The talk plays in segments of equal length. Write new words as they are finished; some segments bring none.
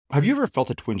Have you ever felt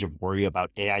a twinge of worry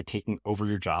about AI taking over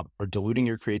your job or diluting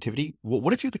your creativity? Well,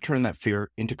 what if you could turn that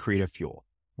fear into creative fuel?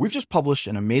 We've just published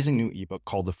an amazing new ebook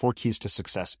called The 4 Keys to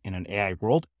Success in an AI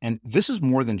World, and this is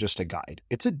more than just a guide.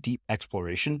 It's a deep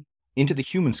exploration into the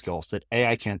human skills that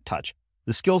AI can't touch,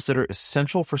 the skills that are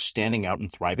essential for standing out and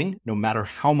thriving, no matter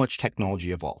how much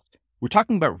technology evolves. We're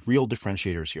talking about real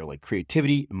differentiators here, like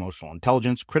creativity, emotional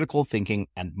intelligence, critical thinking,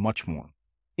 and much more.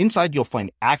 Inside, you'll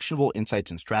find actionable insights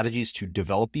and strategies to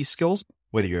develop these skills,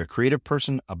 whether you're a creative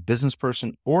person, a business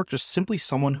person, or just simply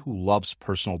someone who loves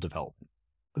personal development.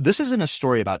 This isn't a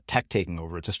story about tech taking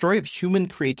over. It's a story of human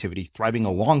creativity thriving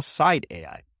alongside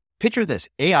AI. Picture this,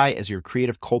 AI as your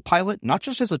creative co-pilot, not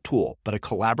just as a tool, but a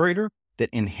collaborator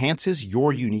that enhances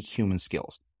your unique human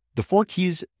skills. The 4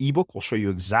 Keys ebook will show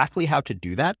you exactly how to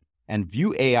do that and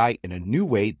view AI in a new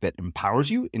way that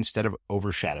empowers you instead of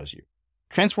overshadows you.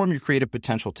 Transform your creative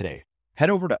potential today. Head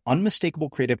over to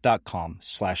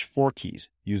unmistakablecreative.com/4keys.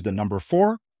 Use the number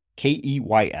 4,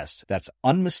 KEYS. That's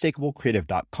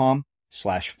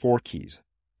unmistakablecreative.com/4keys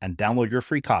and download your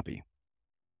free copy.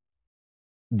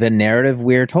 The narrative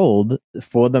we're told,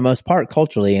 for the most part,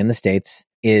 culturally in the States,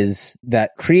 is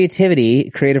that creativity,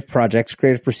 creative projects,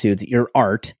 creative pursuits, your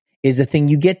art is the thing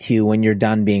you get to when you're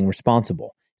done being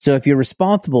responsible. So if you're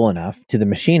responsible enough to the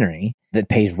machinery that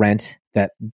pays rent,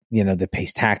 that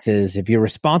pays taxes, if you're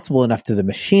responsible enough to the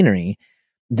machinery,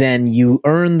 then you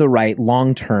earn the right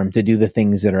long term to do the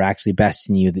things that are actually best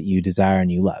in you, that you desire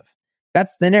and you love.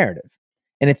 That's the narrative.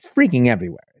 And it's freaking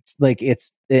everywhere.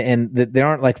 There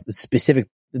aren't like specific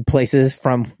places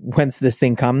from whence this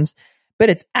thing comes, but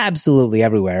it's absolutely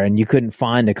everywhere. And you couldn't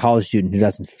find a college student who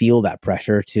doesn't feel that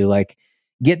pressure to like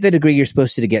get the degree you're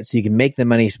supposed to get so you can make the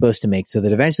money you're supposed to make so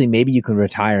that eventually maybe you can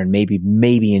retire and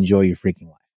maybe enjoy your freaking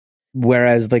life.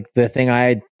 Whereas like the thing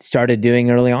I started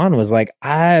doing early on was like,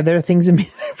 there are things in me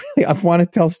that I want to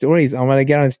tell stories. I want to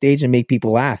get on stage and make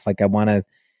people laugh. Like I want to,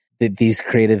 these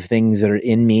creative things that are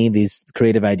in me, these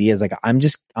creative ideas, like I'm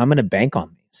going to bank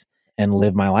on these and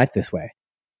live my life this way.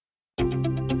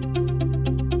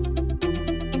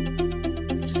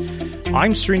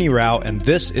 I'm Srini Rao, and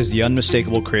this is the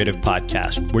Unmistakable Creative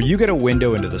Podcast, where you get a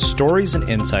window into the stories and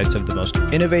insights of the most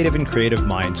innovative and creative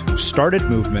minds who've started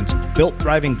movements, built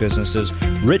thriving businesses,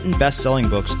 written best-selling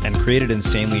books, and created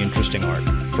insanely interesting art.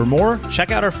 For more,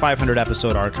 check out our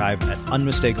 500-episode archive at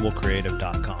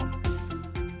unmistakablecreative.com.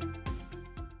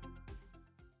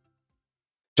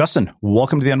 Justin,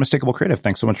 welcome to the Unmistakable Creative.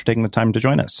 Thanks so much for taking the time to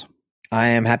join us. I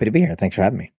am happy to be here. Thanks for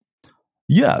having me.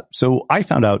 Yeah. So I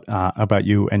found out about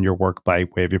you and your work by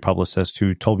way of your publicist,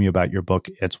 who told me about your book,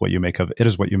 It is What You Make of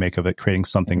It, creating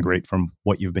something great from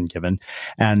what you've been given.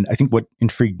 And I think what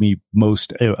intrigued me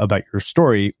most about your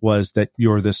story was that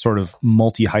you're this sort of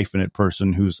multi-hyphenate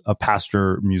person who's a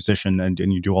pastor, musician, and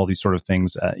you do all these sort of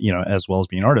things, as well as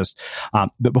being an artist.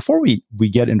 But before we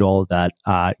get into all of that,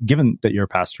 given that you're a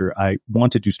pastor, I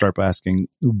wanted to start by asking,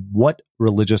 what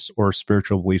religious or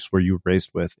spiritual beliefs were you raised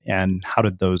with, and how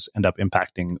did those end up impacting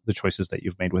the choices that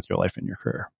you've made with your life and your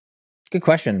career? Good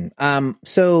question.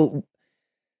 So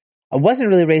I wasn't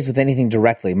really raised with anything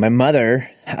directly. My mother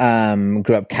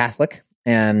grew up Catholic,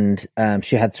 and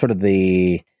she had sort of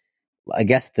the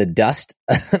dust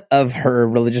of her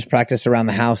religious practice around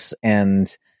the house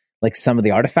and like some of the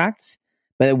artifacts,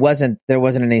 but there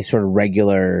wasn't any sort of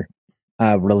regular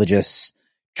religious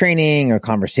training or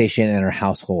conversation in our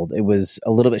household. It was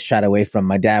a little bit shied away from.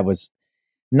 My dad was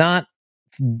not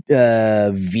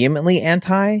vehemently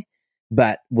anti,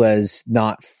 but was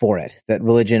not for it. That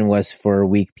religion was for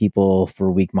weak people,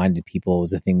 for weak-minded people. It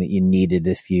was a thing that you needed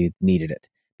if you needed it.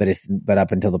 But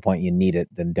up until the point you need it,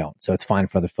 then don't. So it's fine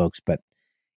for other folks, but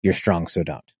you're strong, so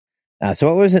don't. So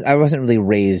I wasn't really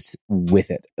raised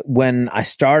with it. When I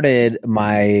started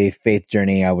my faith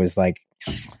journey, I was like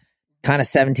kind of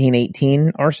 17,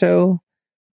 18 or so.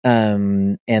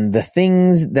 And the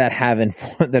things that have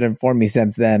that informed me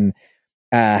since then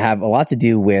have a lot to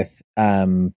do with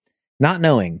not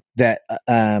knowing that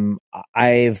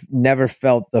I've never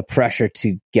felt the pressure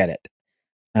to get it.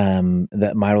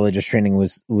 That my religious training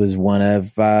was one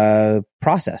of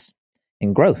process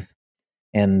and growth.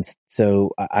 And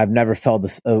so I've never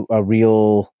felt a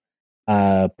real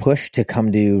push to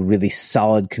come to really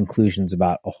solid conclusions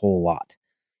about a whole lot.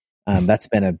 That's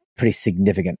been a pretty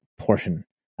significant portion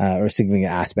or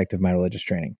significant aspect of my religious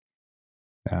training.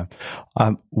 Yeah.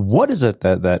 What is it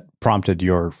that prompted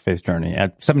your faith journey?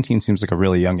 At 17 seems like a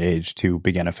really young age to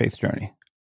begin a faith journey.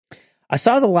 I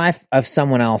saw the life of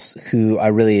someone else who I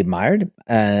really admired,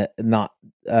 not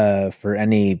for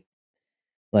any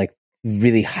like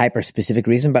really hyper specific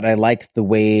reason, but I liked the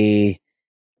way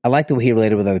I liked the way he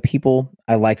related with other people.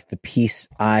 I liked the peace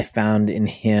I found in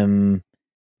him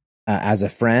as a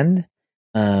friend.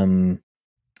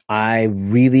 I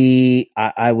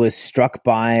was struck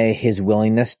by his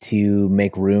willingness to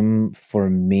make room for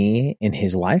me in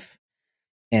his life.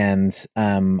 And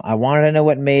I wanted to know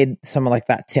what made someone like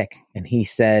that tick. And he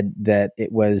said that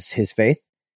it was his faith.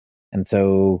 And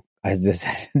so I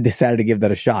decided to give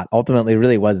that a shot. Ultimately, it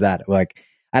really was that. Like,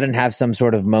 I didn't have some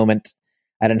sort of moment.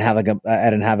 I didn't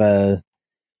have a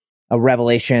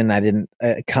revelation. I didn't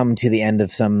come to the end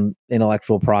of some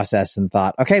intellectual process and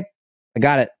thought, okay, I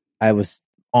got it. I was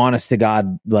honest to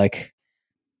God, like,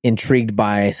 intrigued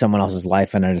by someone else's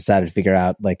life. And I decided to figure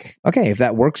out, like, okay, if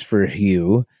that works for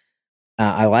you,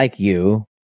 I like you,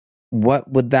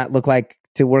 what would that look like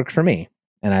to work for me?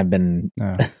 And I've been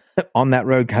on that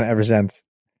road kind of ever since.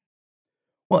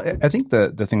 Well, I think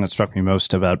the thing that struck me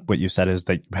most about what you said is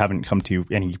that you haven't come to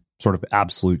any sort of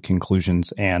absolute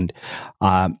conclusions. And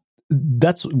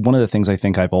that's one of the things I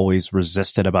think I've always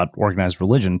resisted about organized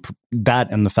religion.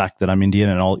 That and the fact that I'm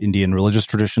Indian and all Indian religious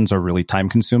traditions are really time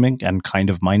consuming and kind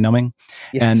of mind numbing.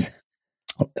 Yes.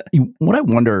 And what I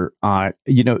wonder,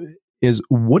 is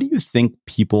what do you think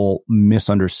people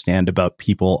misunderstand about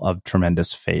people of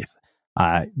tremendous faith?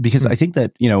 Because I think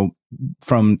that,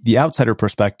 from the outsider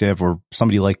perspective, or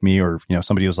somebody like me, or,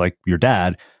 somebody who's like your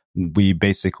dad, we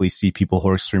basically see people who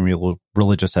are extremely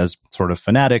religious as sort of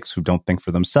fanatics who don't think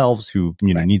for themselves, who,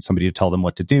 Right. need somebody to tell them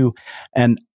what to do.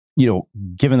 And,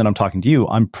 given that I'm talking to you,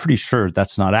 I'm pretty sure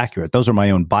that's not accurate. Those are my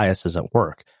own biases at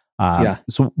work.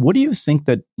 So what do you think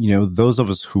that, those of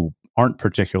us who aren't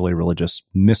particularly religious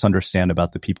misunderstand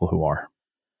about the people who are?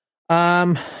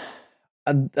 I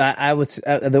would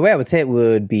the way I would say it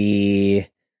would be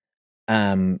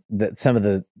that some of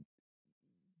the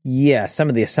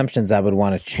assumptions I would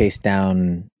want to chase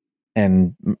down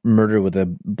and murder with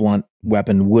a blunt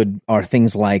weapon are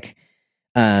things like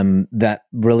that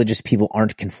religious people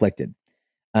aren't conflicted.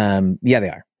 Yeah, they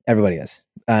are. Everybody is.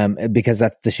 Because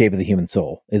that's the shape of the human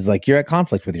soul, is like you're at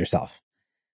conflict with yourself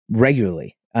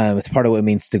regularly. It's part of what it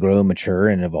means to grow, mature,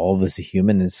 and evolve as a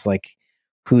human. It's like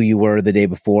who you were the day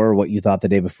before, what you thought the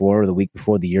day before, or the week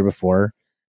before, the year before.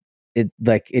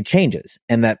 It changes.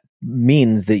 And that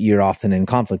means that you're often in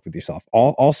conflict with yourself.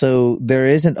 Also, there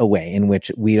isn't a way in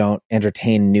which we don't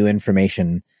entertain new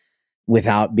information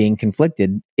without being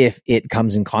conflicted if it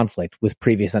comes in conflict with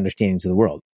previous understandings of the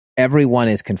world. Everyone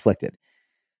is conflicted.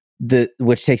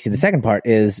 Which takes you to the second part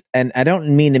is, and I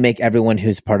don't mean to make everyone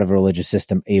who's part of a religious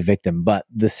system a victim, but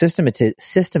the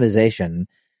systemization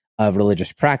of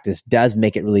religious practice does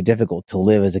make it really difficult to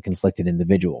live as a conflicted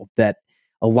individual. That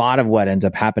a lot of what ends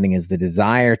up happening is the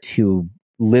desire to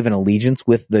live in allegiance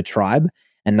with the tribe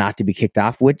and not to be kicked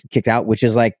out, which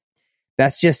is like,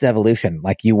 that's just evolution.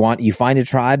 Like you find a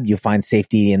tribe, you find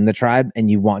safety in the tribe, and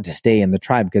you want to stay in the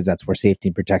tribe because that's where safety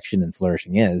and protection and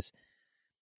flourishing is.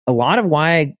 A lot of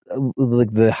why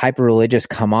the hyper-religious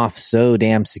come off so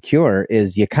damn secure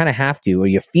is you kind of have to, or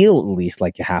you feel at least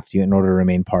like you have to, in order to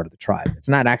remain part of the tribe. It's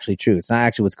not actually true. It's not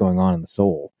actually what's going on in the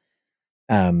soul.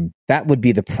 That would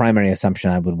be the primary assumption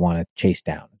I would want to chase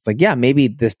down. It's like, yeah, maybe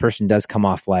this person does come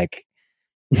off like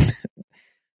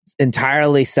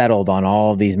entirely settled on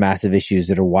all of these massive issues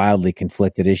that are wildly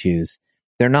conflicted issues.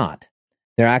 They're not.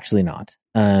 They're actually not.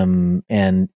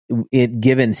 And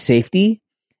given safety,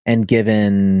 and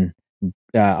given,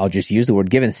 I'll just use the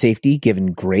word, given safety, given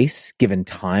grace, given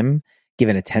time,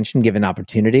 given attention, given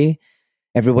opportunity,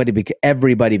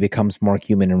 everybody becomes more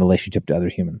human in relationship to other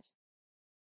humans.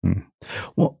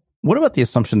 Well, what about the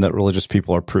assumption that religious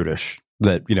people are prudish?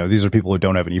 That, these are people who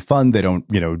don't have any fun. They don't,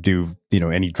 do,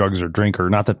 any drugs or drink, or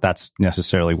not that that's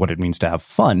necessarily what it means to have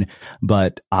fun,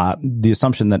 but the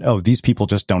assumption that, these people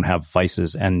just don't have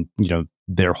vices and,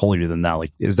 they're holier than thou.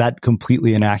 Like, is that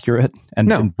completely inaccurate? And,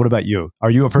 No. And what about you?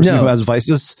 Are you a person who has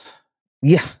vices?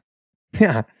 Yeah.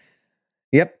 Yeah.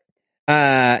 Yep.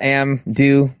 I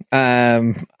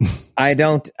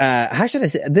don't, how should I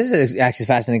say, this is actually a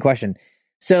fascinating question.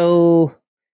 So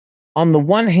on the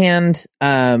one hand,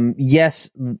 yes,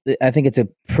 I think it's a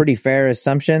pretty fair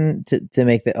assumption to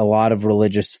make that a lot of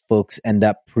religious folks end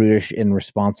up prudish in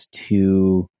response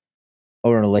to,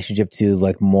 or in relationship to,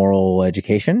 like, moral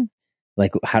education.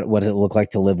 Like, what does it look like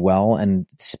to live well? And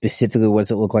specifically, what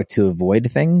does it look like to avoid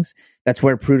things? That's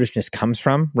where prudishness comes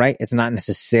from, right? It's not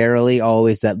necessarily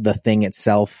always that the thing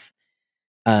itself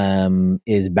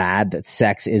is bad, that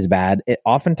sex is bad. It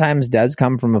oftentimes does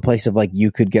come from a place of, like,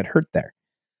 you could get hurt there.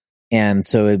 And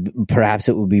so perhaps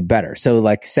it would be better. So,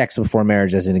 like, sex before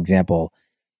marriage, as an example,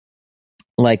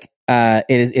 like,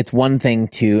 it's one thing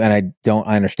to, and I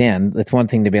understand, it's one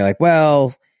thing to be like,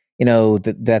 well,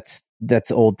 that's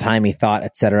that's old timey thought,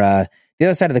 etc. The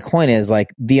other side of the coin is like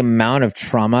the amount of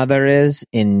trauma there is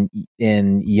in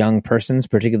young persons,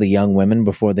 particularly young women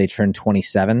before they turn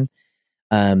 27,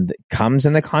 that comes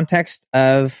in the context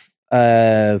of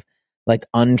like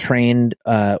untrained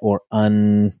or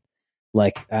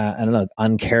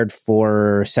uncared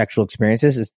for sexual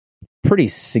experiences is pretty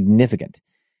significant.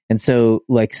 And so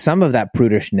like some of that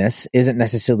prudishness isn't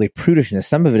necessarily prudishness.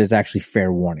 Some of it is actually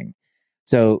fair warning.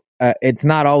 So it's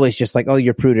not always just like, oh,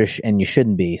 you're prudish and you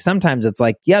shouldn't be. Sometimes it's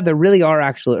like, yeah, there really are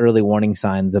actual early warning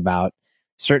signs about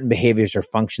certain behaviors or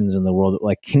functions in the world that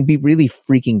like can be really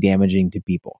freaking damaging to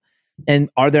people. And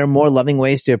are there more loving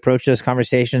ways to approach those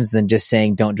conversations than just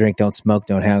saying, don't drink, don't smoke,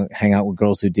 don't hang out with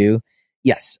girls who do?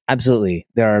 Yes, absolutely.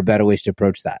 There are better ways to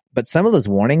approach that. But some of those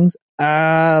warnings,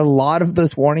 a lot of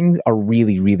those warnings are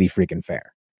really, really freaking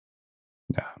fair.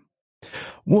 Yeah.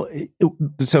 Well,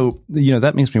 so,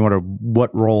 that makes me wonder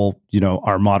what role,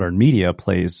 our modern media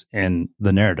plays in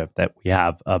the narrative that we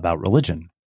have about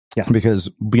religion. Yeah. Because,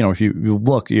 if you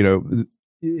look, in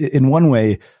one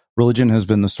way, religion has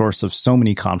been the source of so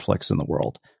many conflicts in the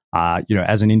world.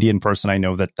 As an Indian person, I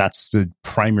know that that's the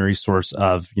primary source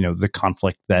of, the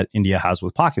conflict that India has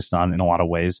with Pakistan in a lot of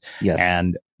ways. Yes.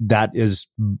 And that has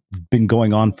been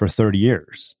going on for 30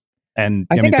 years. And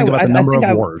think about the number of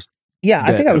wars. Yeah,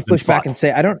 I think I would push back and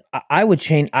say, I would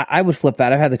flip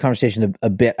that. I've had the conversation a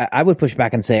bit. I would push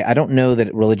back and say, I don't know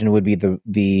that religion would be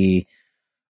the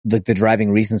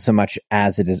driving reason so much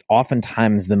as it is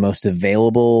oftentimes the most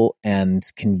available and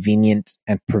convenient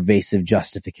and pervasive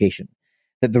justification.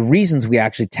 That the reasons we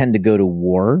actually tend to go to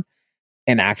war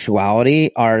in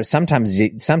actuality are sometimes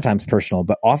personal,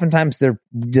 but oftentimes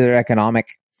they're economic.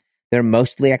 They're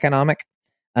mostly economic.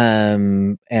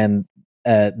 That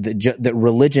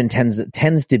religion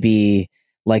tends to be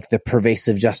like the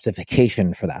pervasive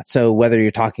justification for that. So whether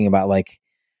you're talking about like,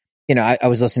 I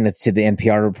was listening to the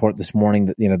NPR report this morning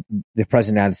that, the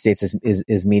president of the United States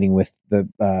is meeting with the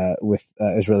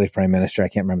Israeli prime minister. I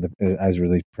can't remember the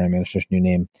Israeli prime minister's new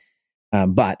name.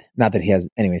 But not that he has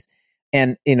anyways.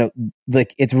 And,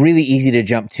 like it's really easy to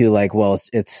jump to like, well,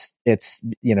 it's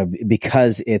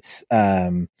because it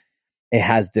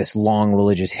has this long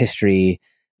religious history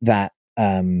that,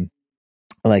 that's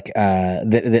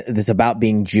about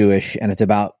being Jewish and it's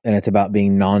about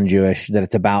being non-Jewish, that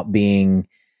it's about being,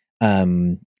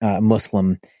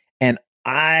 Muslim. And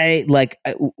I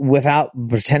without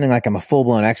pretending like I'm a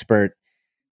full-blown expert,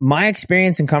 my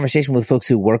experience in conversation with folks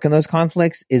who work in those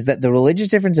conflicts is that the religious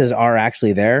differences are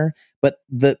actually there, but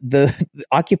the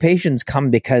occupations come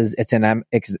because it's an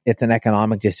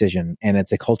economic decision and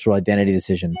it's a cultural identity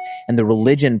decision. And the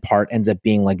religion part ends up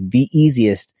being like the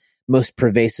easiest, most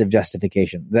pervasive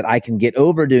justification that I can get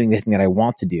over doing the thing that I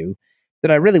want to do, that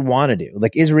I really want to do.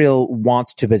 Like Israel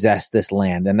wants to possess this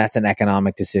land, and that's an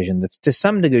economic decision that's to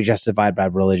some degree justified by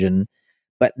religion,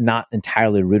 but not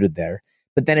entirely rooted there.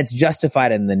 But then it's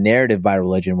justified in the narrative by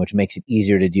religion, which makes it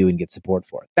easier to do and get support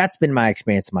for it. That's been my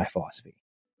experience and my philosophy.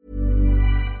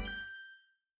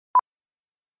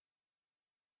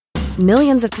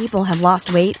 Millions of people have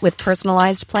lost weight with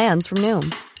personalized plans from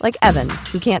Noom. Like Evan,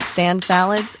 who can't stand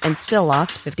salads and still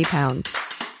lost 50 pounds.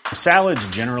 Salads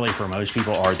generally for most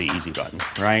people are the easy button,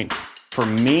 right? For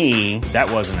me, that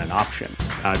wasn't an option.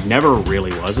 I never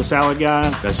really was a salad guy.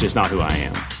 That's just not who I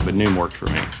am. But Noom worked for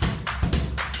me.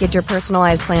 Get your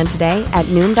personalized plan today at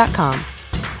Noom.com.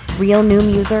 Real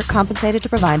Noom user compensated to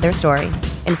provide their story.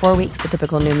 In 4 weeks, the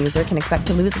typical Noom user can expect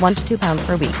to lose 1 to 2 pounds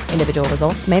per week. Individual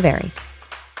results may vary.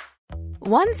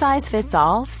 One size fits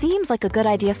all seems like a good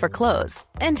idea for clothes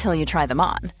until you try them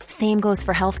on. Same goes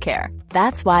for healthcare.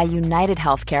 That's why United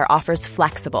Healthcare offers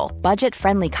flexible,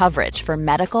 budget-friendly coverage for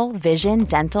medical, vision,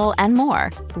 dental, and more.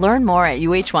 Learn more at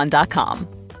UH1.com.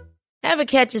 Ever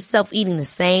catch yourself eating the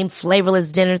same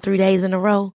flavorless dinner 3 days in a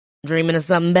row? Dreaming of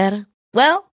something better?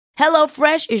 Well,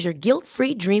 HelloFresh is your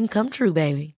guilt-free dream come true,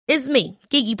 baby. It's me,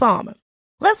 Keke Palmer.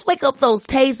 Let's wake up those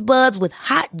taste buds with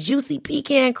hot, juicy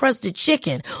pecan-crusted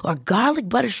chicken or garlic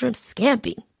butter shrimp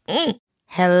scampi.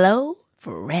 Hello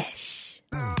Fresh.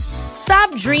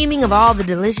 Stop dreaming of all the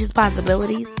delicious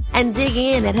possibilities and dig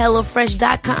in at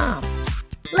HelloFresh.com.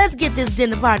 Let's get this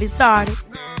dinner party started.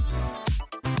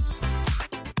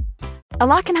 A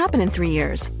lot can happen in 3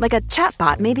 years, like a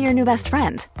chatbot may be your new best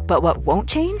friend. But what won't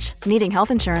change? Needing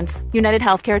health insurance. United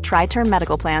Healthcare Tri-Term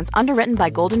Medical Plans, underwritten by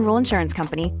Golden Rule Insurance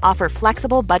Company, offer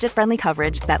flexible, budget-friendly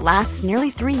coverage that lasts nearly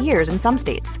 3 years in some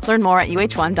states. Learn more at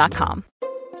UH1.com.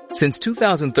 Since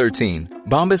 2013,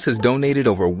 Bombas has donated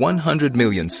over 100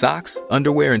 million socks,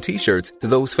 underwear, and T-shirts to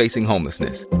those facing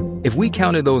homelessness. If we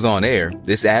counted those on air,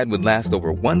 this ad would last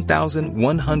over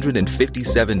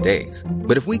 1,157 days.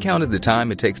 But if we counted the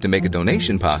time it takes to make a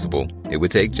donation possible, it would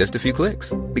take just a few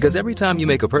clicks. Because every time you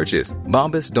make a purchase,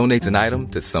 Bombas donates an item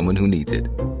to someone who needs it.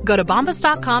 Go to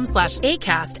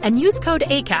bombas.com/ACAST and use code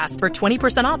ACAST for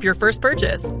 20% off your first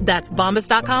purchase. That's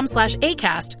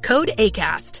bombas.com/ACAST, code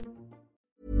ACAST.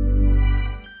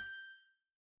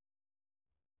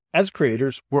 As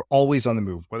creators, we're always on the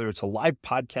move. Whether it's a live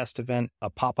podcast event, a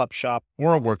pop-up shop,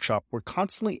 or a workshop, we're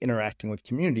constantly interacting with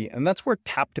community, and that's where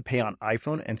Tap to Pay on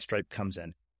iPhone and Stripe comes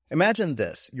in. Imagine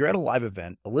this. You're at a live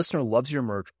event, a listener loves your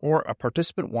merch, or a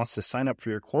participant wants to sign up for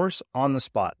your course on the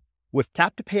spot. With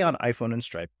Tap to Pay on iPhone and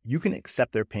Stripe, you can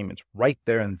accept their payments right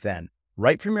there and then,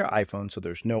 right from your iPhone, so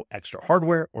there's no extra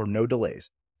hardware or no delays.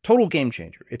 Total game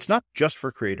changer. It's not just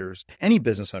for creators. Any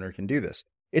business owner can do this.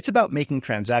 It's about making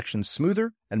transactions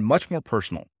smoother and much more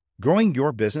personal, growing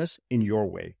your business in your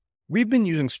way. We've been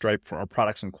using Stripe for our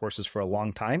products and courses for a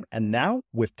long time, and now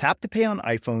with Tap to Pay on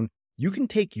iPhone, you can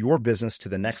take your business to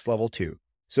the next level too.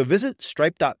 So visit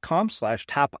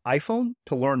stripe.com/tapiphone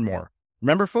to learn more.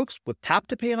 Remember, folks, with Tap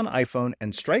to Pay on iPhone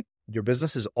and Stripe, your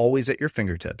business is always at your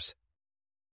fingertips.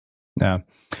 Yeah.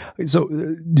 So,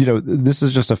 this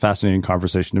is just a fascinating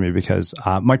conversation to me because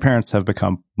my parents have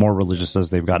become more religious as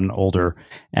they've gotten older.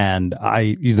 And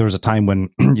there was a time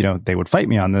when, they would fight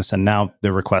me on this. And now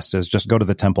their request is just go to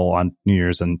the temple on New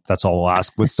Year's. And that's all we'll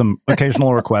ask, with some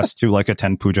occasional requests to like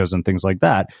attend pujas and things like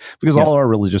that, because all our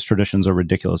religious traditions are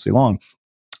ridiculously long.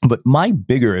 But my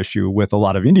bigger issue with a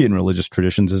lot of Indian religious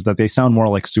traditions is that they sound more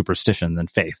like superstition than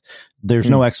faith. There's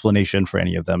no explanation for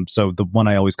any of them. So the one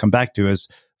I always come back to is,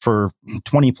 for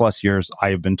 20 plus years, I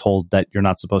have been told that you're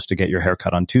not supposed to get your hair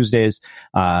cut on Tuesdays.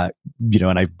 And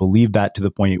I believe that to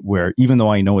the point where, even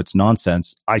though I know it's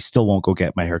nonsense, I still won't go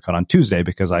get my hair cut on Tuesday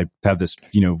because I have this,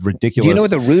 ridiculous. Do you know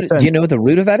what the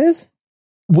root of that is?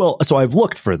 Well, so I've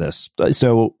looked for this.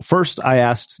 So first I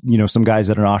asked, some guys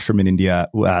at an ashram in India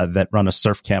that run a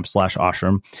surf camp /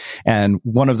 ashram. And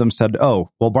one of them said,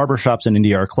 oh, well, barbershops in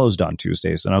India are closed on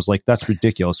Tuesdays. And I was like, that's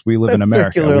ridiculous. We live in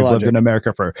America. We've lived in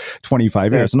America for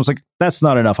 25 years. And I was like, that's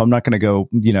not enough. I'm not going to go,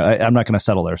 I'm not going to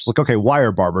settle there. So like, okay, why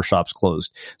are barbershops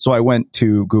closed? So I went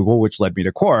to Google, which led me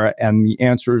to Quora, and the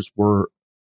answers were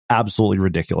absolutely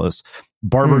ridiculous.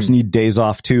 Barbers need days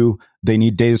off too. They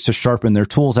need days to sharpen their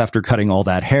tools after cutting all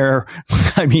that hair.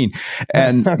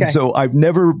 So I've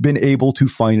never been able to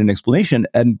find an explanation.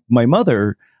 And my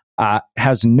mother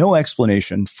has no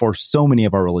explanation for so many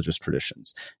of our religious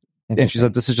traditions. And she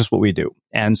said, this is just what we do.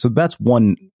 And so that's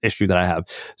one issue that I have.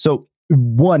 So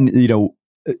one,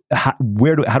 how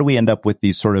do we end up with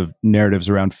these sort of narratives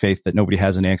around faith that nobody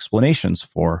has any explanations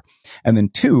for? And then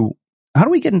two, how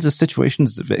do we get into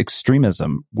situations of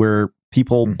extremism where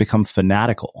people become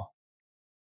fanatical?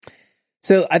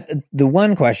 So the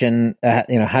one question,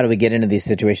 how do we get into these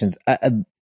situations?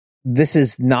 This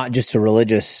is not just a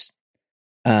religious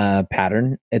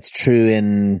pattern. It's true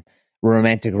in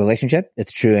romantic relationship.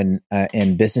 It's true in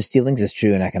business dealings. It's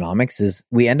true in economics. Is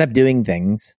we end up doing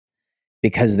things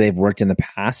because they've worked in the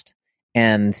past.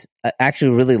 And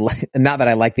actually, really, not that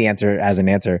I like the answer as an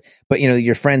answer, but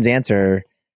your friend's answer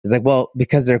is like, well,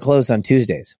 because they're closed on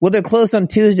Tuesdays. Well, they're closed on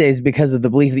Tuesdays because of the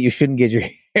belief that you shouldn't get your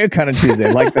hair cut on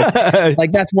Tuesday.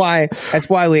 That's why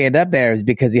we end up there, is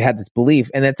because you had this belief.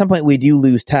 And at some point we do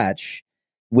lose touch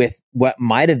with what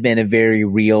might have been a very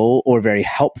real or very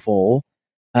helpful,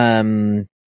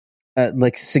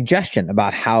 suggestion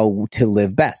about how to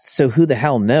live best. So who the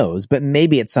hell knows? But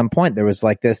maybe at some point there was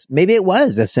like this, maybe it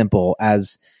was as simple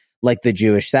as like the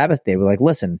Jewish Sabbath day. We're like,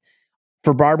 listen,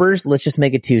 for barbers, let's just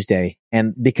make it Tuesday.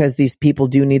 And because these people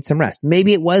do need some rest.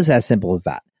 Maybe it was as simple as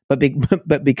that. But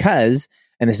because,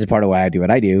 and this is part of why I do what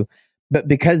I do, but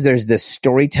because there's this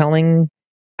storytelling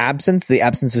absence, the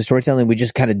absence of storytelling, we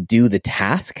just kind of do the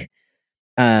task.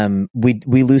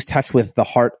 We lose touch with the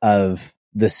heart of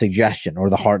the suggestion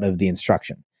or the heart of the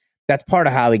instruction. That's part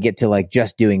of how we get to like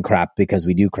just doing crap because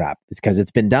we do crap. It's because it's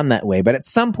been done that way. But at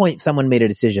some point, someone made a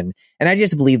decision. And I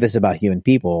just believe this about human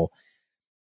people.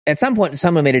 At some point,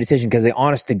 someone made a decision because they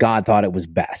honest to God thought it was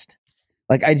best.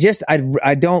 Like I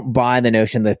don't buy the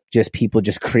notion that just people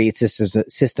just create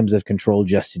systems of control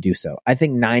just to do so. I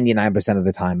think 99% of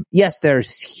the time, yes,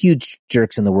 there's huge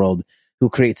jerks in the world who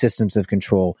create systems of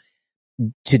control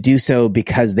to do so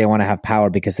because they want to have power,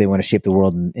 because they want to shape the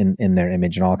world in their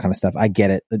image and all that kind of stuff. I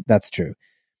get it. That's true.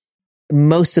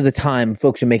 Most of the time,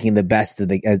 folks are making the best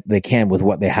that they can with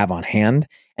what they have on hand.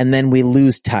 And then we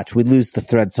lose touch. We lose the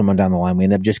thread somewhere down the line. We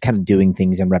end up just kind of doing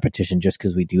things in repetition just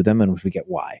because we do them and we forget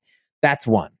why. That's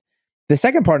one. The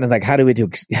second part is like, how do we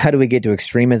get to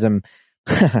extremism?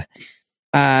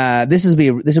 This will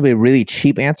be a really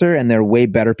cheap answer, and there are way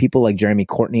better people like Jeremy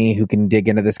Courtney who can dig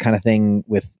into this kind of thing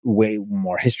with way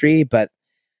more history. But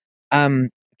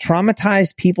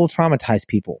traumatized people traumatize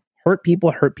people. Hurt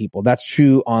people. That's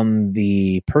true on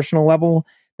the personal level.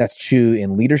 That's true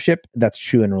in leadership. That's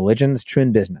true in religion. It's true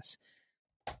in business.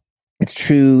 It's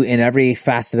true in every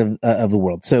facet of the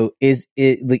world. So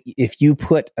if you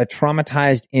put a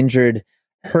traumatized, injured,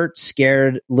 hurt,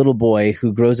 scared little boy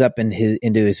who grows up into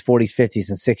his 40s, 50s,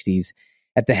 and 60s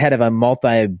at the head of a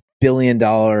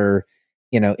multi-billion-dollar,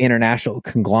 international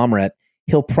conglomerate,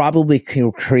 he'll probably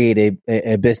create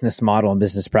a business model and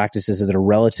business practices that are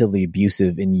relatively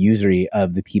abusive and usury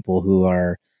of the people who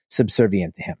are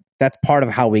subservient to him. That's part of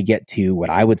how we get to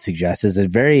what I would suggest is a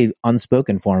very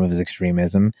unspoken form of his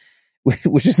extremism,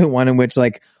 which is the one in which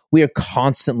we are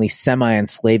constantly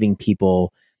semi-enslaving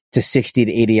people to 60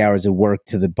 to 80 hours of work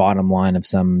to the bottom line of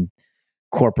some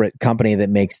corporate company that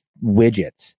makes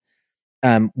widgets.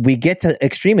 We get to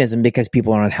extremism because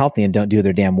people are unhealthy and don't do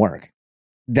their damn work.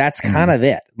 That's kind of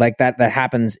it. That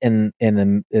happens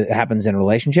it happens in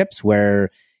relationships where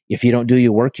if you don't do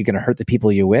your work, you're going to hurt the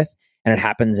people you're with. And it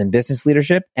happens in business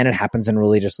leadership, and it happens in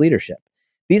religious leadership.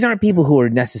 These aren't people who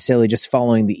are necessarily just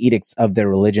following the edicts of their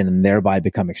religion and thereby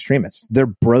become extremists. They're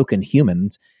broken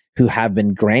humans who have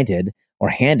been granted or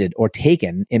handed or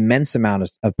taken immense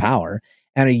amounts of power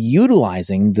and are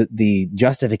utilizing the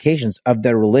justifications of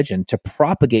their religion to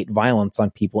propagate violence on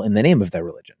people in the name of their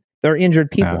religion. They're injured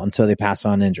people, and so they pass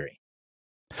on injury.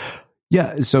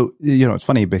 Yeah. So, it's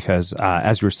funny because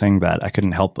as you were saying that, I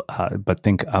couldn't help but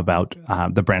think about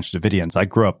the Branch Davidians. I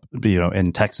grew up,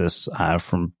 in Texas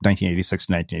from 1986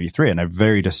 to 1983, and I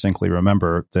very distinctly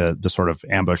remember the sort of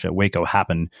ambush at Waco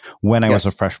happened when I was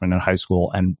a freshman in high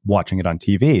school and watching it on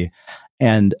TV.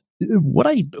 And what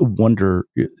I wonder,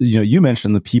 you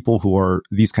mentioned the people who are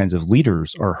these kinds of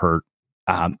leaders are hurt.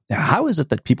 How is it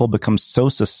that people become so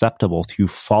susceptible to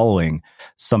following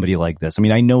somebody like this? I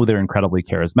mean, I know they're incredibly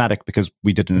charismatic because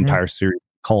we did an entire series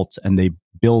of cults and they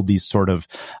build these sort of,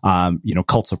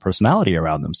 cults of personality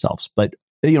around themselves. But,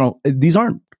 these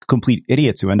aren't complete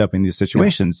idiots who end up in these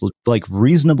situations. Like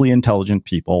reasonably intelligent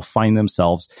people find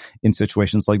themselves in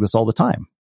situations like this all the time.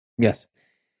 Yes.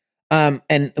 And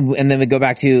then we go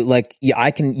back to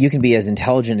you can be as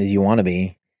intelligent as you want to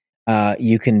be.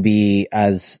 You can be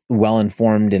as well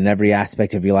informed in every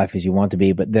aspect of your life as you want to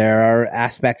be, but there are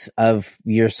aspects of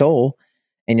your soul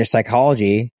and your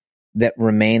psychology that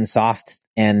remain soft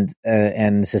and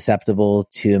susceptible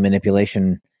to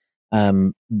manipulation.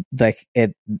 There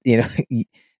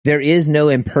is no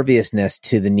imperviousness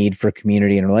to the need for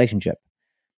community and relationship.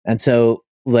 And so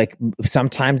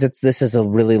sometimes this is a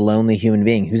really lonely human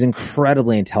being who's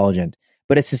incredibly intelligent,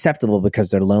 but is susceptible because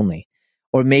they're lonely.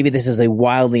 Or maybe this is a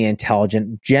wildly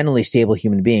intelligent, generally stable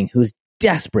human being who's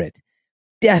desperate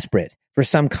for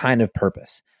some kind of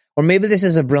purpose. Or maybe this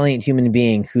is a brilliant human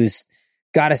being who's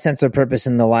got a sense of purpose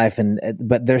in the life,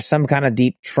 but there's some kind of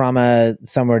deep trauma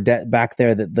somewhere back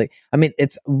there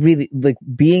it's really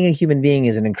being a human being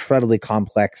is an incredibly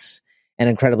complex and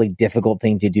incredibly difficult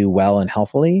thing to do well and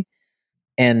healthily.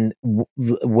 And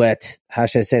how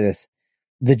should I say this?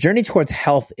 The journey towards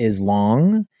health is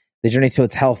long. The journey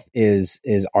towards health is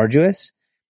arduous,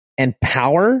 and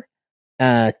power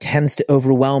tends to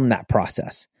overwhelm that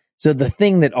process. So the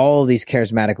thing that all of these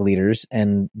charismatic leaders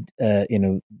and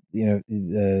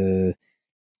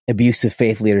abusive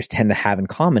faith leaders tend to have in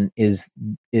common is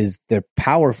they're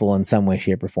powerful in some way,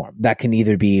 shape, or form. That can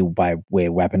either be by way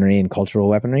of weaponry and cultural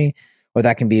weaponry, or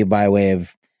that can be by way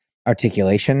of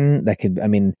articulation.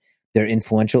 They're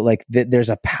influential. There's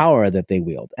a power that they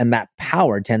wield, and that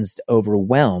power tends to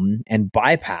overwhelm and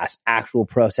bypass actual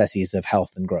processes of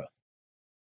health and growth.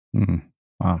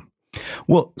 Wow.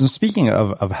 Well, speaking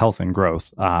of health and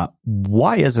growth,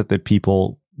 why is it that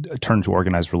people turn to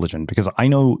organized religion? Because I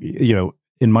know,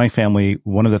 in my family,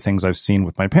 one of the things I've seen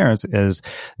with my parents is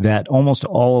that almost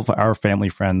all of our family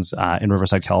friends in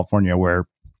Riverside, California, where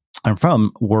I'm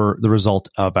from, were the result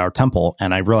of our temple.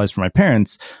 And I realized for my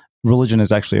parents, religion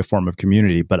is actually a form of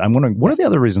community. But I'm wondering, what are the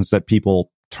other reasons that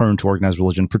people turn to organized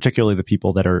religion, particularly the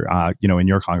people that are, in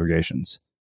your congregations?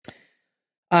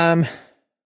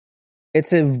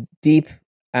 It's a deep,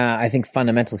 I think,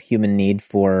 fundamental human need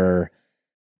for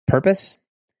purpose,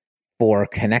 for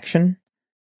connection,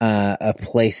 a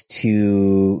place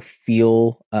to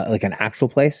feel like an actual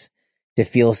place, to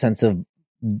feel a sense of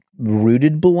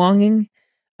rooted belonging.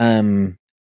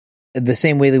 The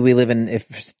same way that we live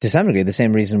to some degree, the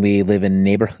same reason we live in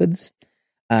neighborhoods.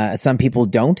 Some people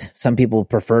don't. Some people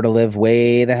prefer to live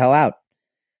way the hell out.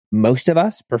 most of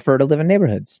us prefer to live in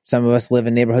neighborhoods. Some of us live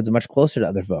in neighborhoods much closer to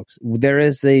other folks. There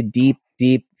is a deep,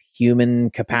 deep human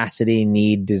capacity,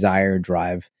 need, desire,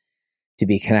 drive to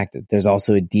be connected. There's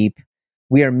also a deep,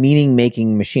 we are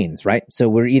meaning-making machines, right? So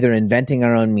we're either inventing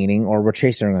our own meaning or we're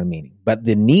chasing our own meaning. But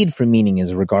the need for meaning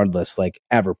is regardless, like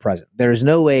ever present. There is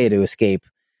no way to escape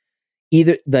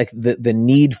either like the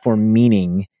need for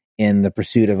meaning in the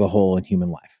pursuit of a whole in human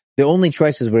life. The only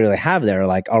choices we really have there are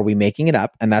like, are we making it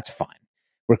up? And that's fine.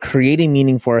 We're creating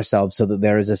meaning for ourselves so that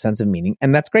there is a sense of meaning.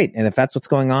 And that's great. And if that's what's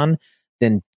going on,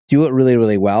 then do it really,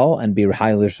 really well and be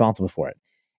highly responsible for it.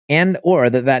 And or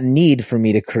that need for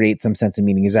me to create some sense of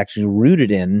meaning is actually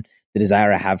rooted in the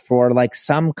desire I have for like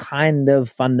some kind of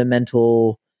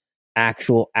fundamental,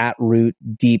 actual at root,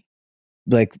 deep,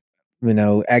 like, you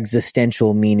know,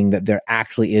 existential meaning that there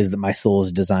actually is that my soul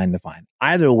is designed to find.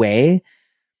 Either way,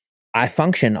 I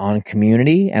function on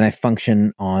community and I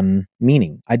function on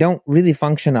meaning. I don't really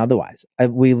function otherwise.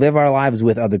 We live our lives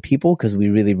with other people because we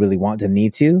really, really want to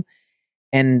need to.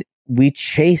 And we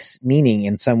chase meaning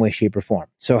in some way, shape, or form.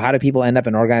 So how do people end up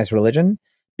in organized religion?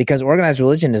 Because organized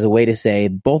religion is a way to say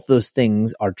both those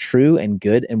things are true and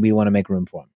good, and we want to make room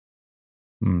for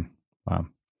them. Wow.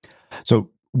 So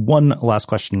one last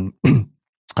question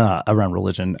around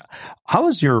religion. How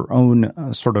has your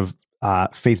own sort of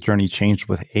faith journey changed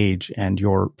with age and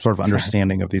your sort of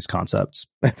understanding of these concepts?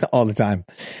 That's all the time.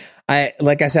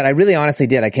 Like I said, I really honestly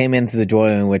did. I came in through the door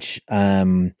in which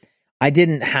I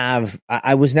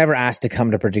was never asked to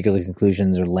come to particular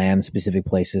conclusions or land specific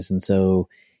places. And so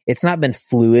it's not been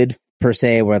fluid per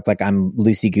se, where it's like I'm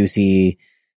loosey-goosey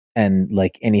and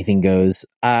like anything goes.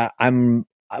 I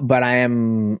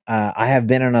have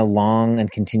been on a long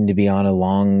and continue to be on a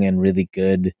long and really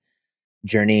good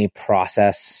journey,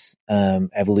 process,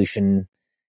 evolution.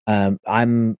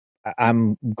 I'm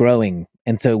growing.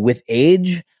 And so with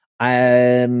age,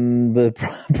 the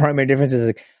primary difference is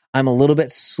like, I'm a little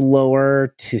bit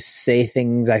slower to say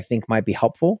things I think might be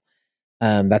helpful.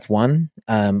 That's one.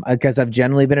 Because I've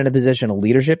generally been in a position of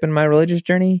leadership in my religious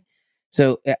journey.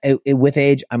 So with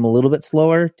age, I'm a little bit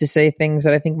slower to say things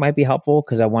that I think might be helpful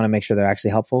because I want to make sure they're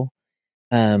actually helpful.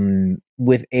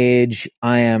 With age,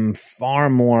 I am far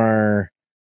more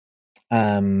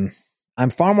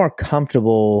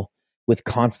comfortable with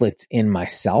conflicts in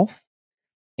myself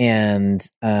and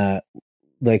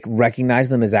like recognize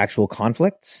them as actual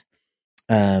conflicts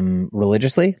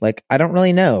religiously. Like, I don't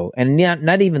really know. And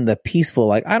not even the peaceful,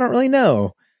 like, I don't really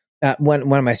know. One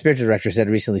of my spiritual directors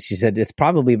said recently, she said, it's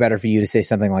probably better for you to say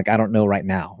something like, I don't know right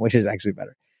now, which is actually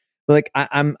better. But like,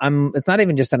 it's not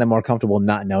even just that I'm more comfortable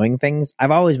not knowing things.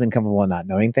 I've always been comfortable not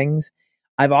knowing things.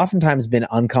 I've oftentimes been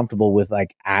uncomfortable with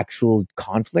like actual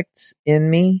conflicts in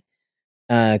me,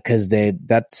 cause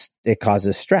it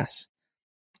causes stress.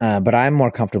 But I'm more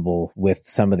comfortable with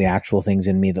some of the actual things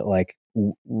in me that like,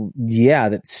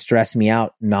 that stress me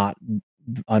out, not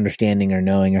understanding or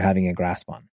knowing or having a grasp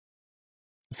on.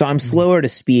 So I'm slower to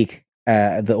speak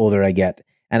the older I get,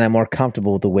 and I'm more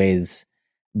comfortable with the ways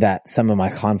that some of my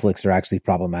conflicts are actually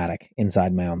problematic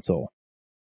inside my own soul.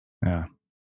 Yeah.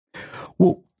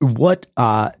 Well, what,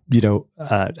 outside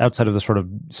of the sort of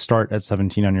start at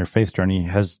 17 on your faith journey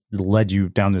has led you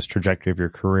down this trajectory of your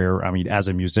career? I mean, as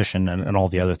a musician and all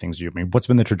the other things what's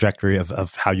been the trajectory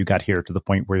of how you got here to the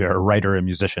point where you're a writer, a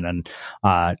musician, and,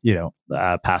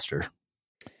 pastor?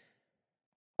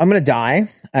 I'm going to die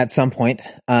at some point.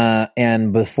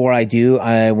 And before I do,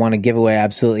 I want to give away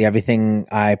absolutely everything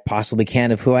I possibly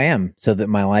can of who I am so that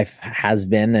my life has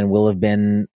been and will have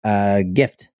been a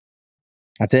gift.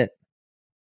 That's it.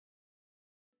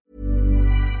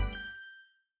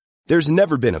 There's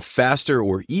never been a faster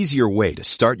or easier way to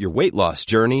start your weight loss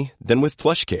journey than with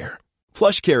PlushCare.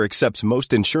 PlushCare accepts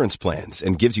most insurance plans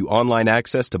and gives you online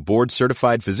access to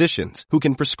board-certified physicians who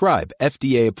can prescribe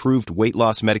FDA-approved weight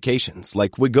loss medications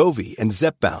like Wegovy and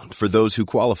Zepbound for those who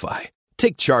qualify.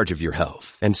 Take charge of your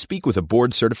health and speak with a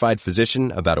board-certified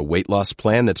physician about a weight loss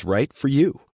plan that's right for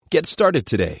you. Get started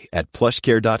today at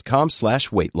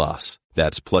plushcare.com/weight loss.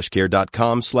 That's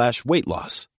plushcare.com/weight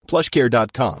loss.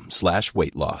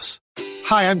 plushcare.com/weight loss.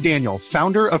 Hi, I'm Daniel,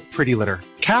 founder of Pretty Litter.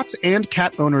 Cats and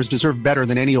cat owners deserve better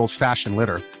than any old-fashioned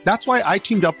litter. That's why I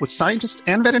teamed up with scientists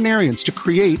and veterinarians to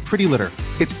create Pretty Litter.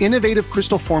 Its innovative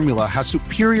crystal formula has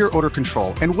superior odor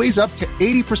control and weighs up to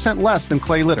 80% less than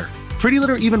clay litter. Pretty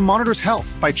Litter even monitors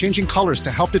health by changing colors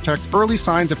to help detect early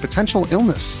signs of potential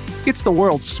illness. It's the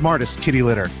world's smartest kitty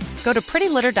litter. Go to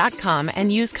prettylitter.com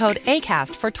and use code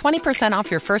ACAST for 20%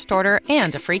 off your first order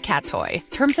and a free cat toy.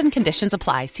 Terms and conditions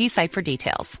apply. See site for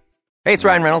details. Hey, it's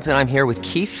Ryan Reynolds, and I'm here with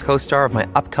Keith, co-star of my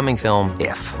upcoming film,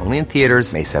 If, only in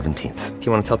theaters May 17th. Do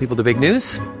you want to tell people the big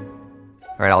news?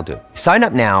 All right, I'll do it. Sign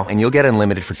up now and you'll get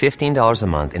unlimited for $15 a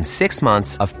month and 6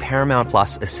 months of Paramount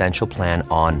Plus Essential Plan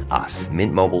on us.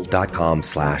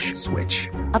 MintMobile.com/switch.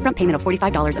 Upfront payment of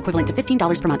 $45 equivalent to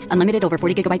 $15 per month. Unlimited over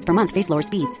 40 gigabytes per month. Face lower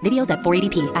speeds. Videos at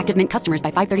 480p. Active Mint customers by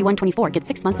 531.24 get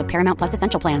 6 months of Paramount Plus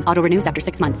Essential Plan. Auto renews after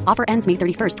 6 months. Offer ends May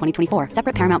 31st, 2024.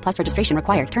 Separate Paramount Plus registration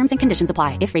required. Terms and conditions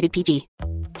apply if rated PG.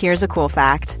 Here's a cool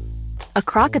fact. A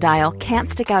crocodile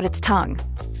can't stick out its tongue.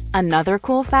 Another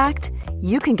cool fact,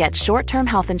 you can get short-term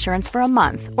health insurance for a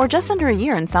month or just under a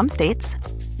year in some states.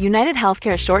 United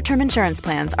Healthcare short-term insurance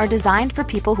plans are designed for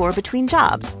people who are between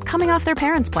jobs, coming off their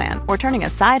parents' plan, or turning a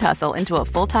side hustle into a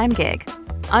full-time gig.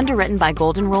 Underwritten by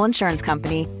Golden Rule Insurance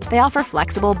Company, they offer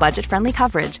flexible, budget-friendly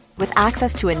coverage with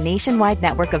access to a nationwide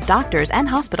network of doctors and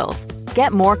hospitals.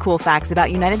 Get more cool facts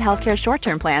about United Healthcare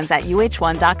short-term plans at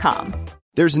uh1.com.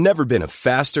 There's never been a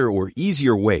faster or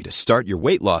easier way to start your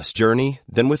weight loss journey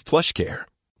than with PlushCare.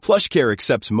 PlushCare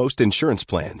accepts most insurance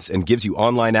plans and gives you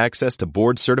online access to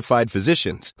board-certified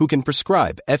physicians who can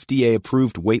prescribe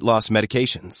FDA-approved weight loss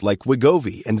medications like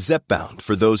Wegovy and Zepbound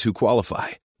for those who qualify.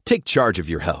 Take charge of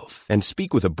your health and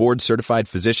speak with a board-certified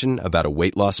physician about a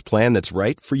weight loss plan that's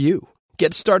right for you.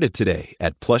 Get started today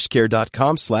at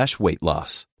plushcare.com/weight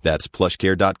loss. That's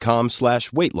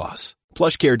plushcare.com/weight loss.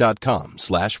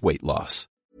 plushcare.com/weight loss.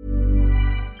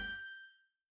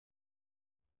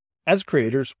 As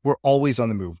creators, we're always on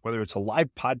the move. Whether it's a live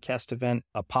podcast event,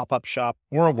 a pop-up shop,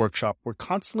 or a workshop, we're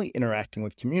constantly interacting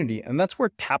with community, and that's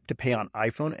where Tap to Pay on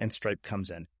iPhone and Stripe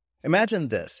comes in. Imagine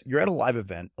this. You're at a live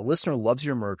event, a listener loves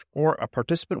your merch, or a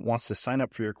participant wants to sign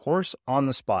up for your course on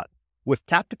the spot. With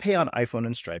Tap to Pay on iPhone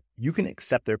and Stripe, you can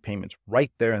accept their payments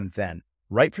right there and then,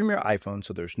 right from your iPhone,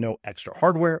 so there's no extra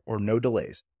hardware or no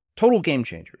delays. Total game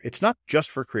changer. It's not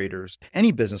just for creators.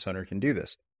 Any business owner can do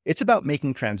this. It's about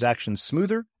making transactions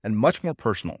smoother and much more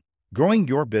personal, growing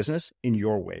your business in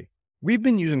your way. We've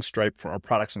been using Stripe for our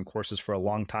products and courses for a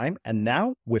long time, and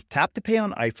now with Tap to Pay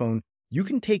on iPhone, you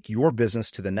can take your business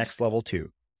to the next level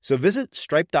too. So visit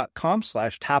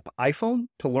stripe.com/tapiphone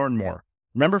to learn more.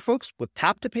 Remember, folks, with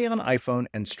Tap to Pay on iPhone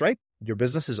and Stripe, your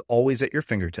business is always at your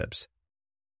fingertips.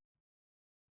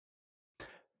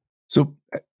 So,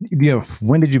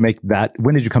 when did you make that?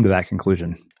 When did you come to that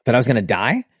conclusion? That I was going to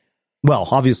die? Well,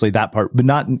 obviously that part, but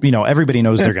not, everybody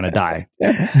knows they're going to die.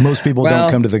 Most people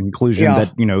don't come to the conclusion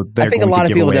that, they're I think a lot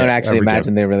of people don't actually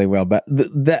imagine they really will, but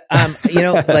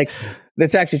like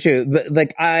that's actually true.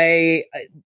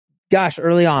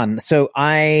 Early on. So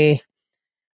I've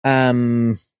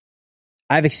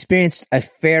experienced a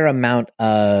fair amount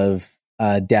of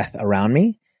death around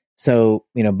me. So,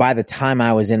 by the time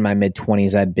I was in my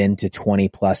mid-20s, I'd been to 20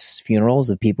 plus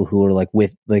funerals of people who were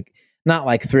not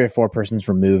like 3 or 4 persons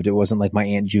removed. It wasn't like my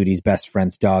Aunt Judy's best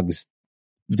friend's dog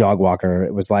walker.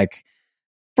 It was like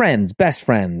friends, best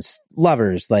friends,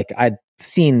 lovers. Like I'd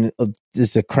seen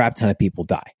just a crap ton of people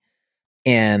die.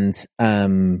 And,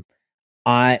 knowing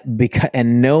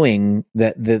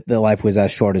that the life was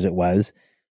as short as it was,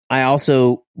 I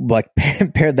also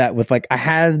paired that with I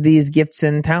had these gifts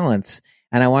and talents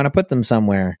and I want to put them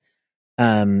somewhere.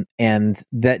 And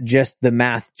that the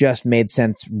math just made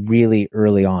sense really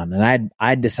early on. And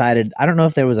I decided, I don't know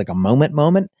if there was a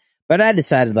moment, but I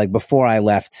decided before I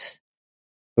left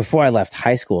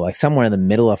high school, somewhere in the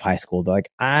middle of high school,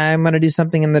 I'm going to do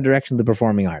something in the direction of the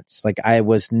performing arts. I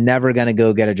was never going to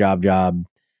go get a job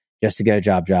just to get a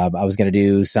job. I was going to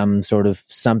do some sort of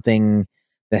something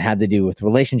that had to do with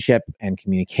relationship and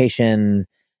communication.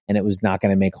 And it was not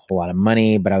going to make a whole lot of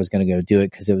money, but I was going to go do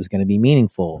it because it was going to be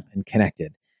meaningful and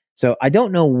connected. So I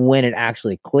don't know when it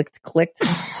actually clicked.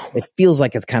 It feels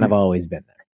like it's kind of always been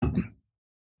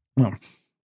there.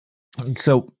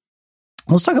 So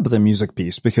let's talk about the music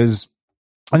piece, because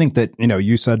I think that,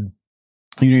 you said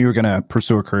you were going to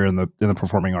pursue a career in the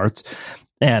performing arts.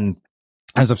 And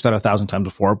as I've said 1,000 times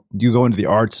before, you go into the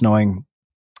arts knowing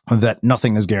that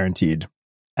nothing is guaranteed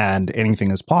and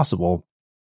anything is possible.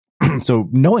 So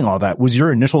knowing all that, was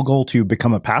your initial goal to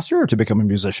become a pastor or to become a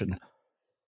musician?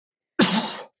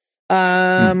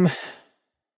 I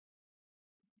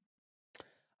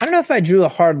don't know if I drew a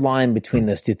hard line between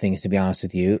those two things, to be honest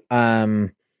with you.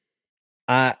 The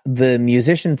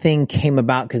musician thing came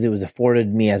about because it was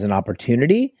afforded me as an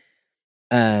opportunity.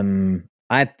 Leaving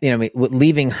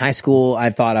high school, I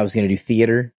thought I was going to do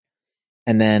theater.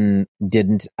 And then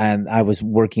didn't. And I was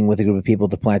working with a group of people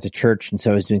to plant a church. And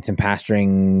so I was doing some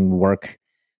pastoring work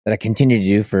that I continued to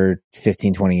do for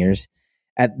 15, 20 years.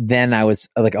 And then I was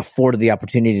afforded the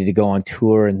opportunity to go on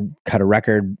tour and cut a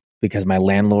record because my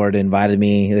landlord invited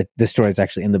me. This story is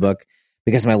actually in the book,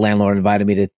 because my landlord invited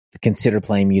me to consider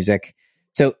playing music.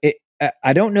 So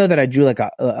I don't know that I drew like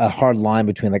a hard line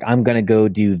between like, I'm going to go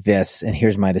do this and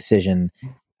here's my decision.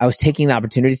 I was taking the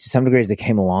opportunities to some degree as they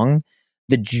came along.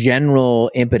 The general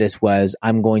impetus was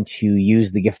I'm going to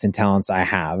use the gifts and talents I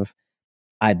have.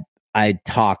 I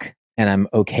talk and I'm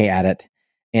okay at it.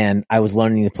 And I was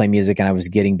learning to play music and I was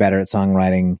getting better at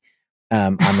songwriting.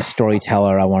 I'm a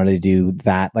storyteller. I wanted to do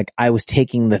that. Like I was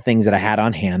taking the things that I had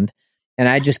on hand and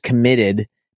I just committed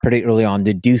pretty early on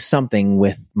to do something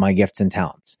with my gifts and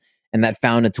talents. And that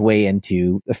found its way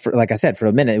into, like I said, for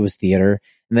a minute, it was theater.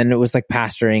 And then it was like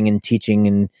pastoring and teaching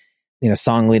and,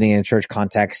 song leading in a church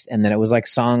context. And then it was like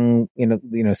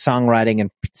songwriting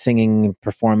and singing and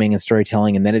performing and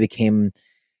storytelling. And then it became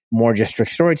more just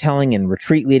strict storytelling and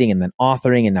retreat leading and then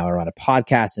authoring. And now I run a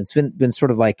podcast. And it's been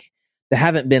sort of like, there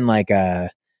haven't been like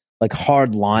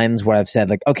hard lines where I've said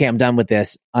like, okay, I'm done with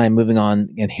this. I'm moving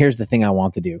on. And here's the thing I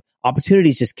want to do.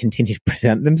 Opportunities just continue to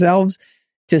present themselves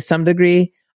to some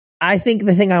degree. I think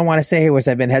the thing I want to say here was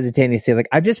I've been hesitating to say, like,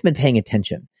 I've just been paying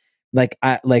attention.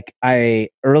 I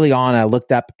early on, I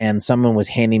looked up and someone was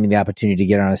handing me the opportunity to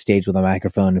get on a stage with a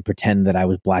microphone and pretend that I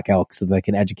was Black Elk so that I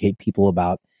can educate people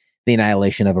about the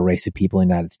annihilation of a race of people in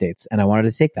the United States. And I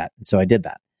wanted to take that. And so I did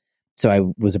that. So I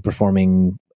was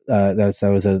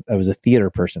I was a theater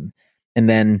person. And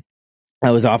then I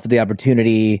was offered the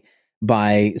opportunity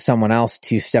by someone else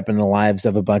to step in the lives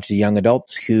of a bunch of young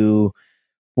adults who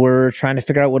were trying to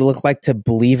figure out what it looked like to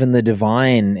believe in the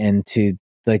divine and to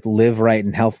like live right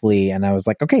and healthily. And I was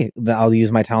like, okay, I'll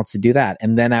use my talents to do that.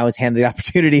 And then I was handed the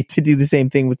opportunity to do the same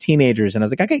thing with teenagers. And I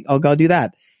was like, okay, I'll go do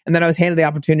that. And then I was handed the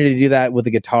opportunity to do that with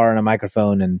a guitar and a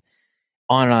microphone and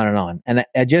on and on and on. And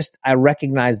I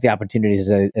recognized the opportunities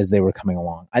as they were coming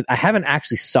along. I haven't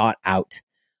actually sought out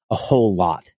a whole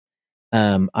lot.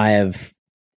 I have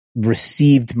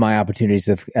received my opportunities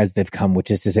as they've come,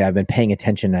 which is to say I've been paying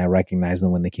attention and I recognize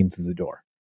them when they came through the door.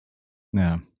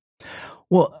 Yeah.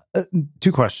 Well,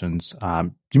 two questions.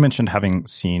 You mentioned having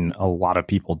seen a lot of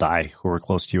people die who were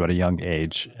close to you at a young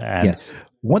age. And yes.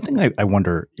 One thing I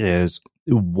wonder is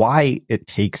why it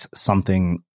takes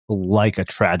something like a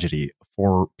tragedy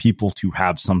for people to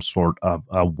have some sort of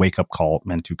a wake-up call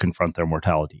and to confront their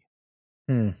mortality.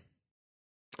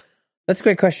 That's a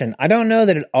great question. I don't know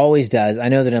that it always does. I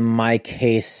know that in my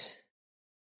case,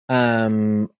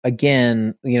 again,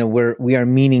 we are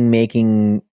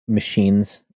meaning-making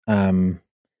machines.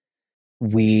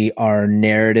 We are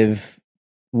narrative.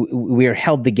 We are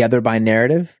held together by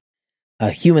narrative.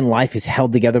 Human life is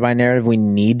held together by narrative. We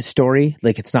need story.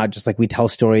 Like it's not just like we tell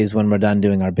stories when we're done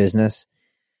doing our business.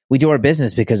 We do our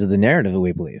business because of the narrative that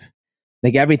we believe.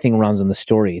 Like everything runs on the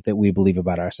story that we believe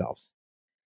about ourselves.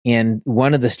 And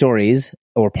one of the stories,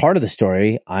 or part of the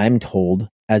story, I'm told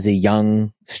as a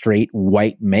young, straight,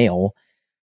 white male,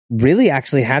 really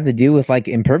actually had to do with like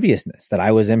imperviousness, that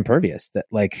I was impervious. That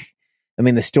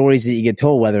the stories that you get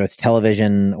told, whether it's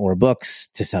television or books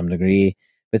to some degree,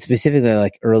 but specifically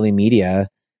like early media,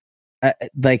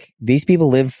 like these people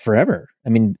live forever. I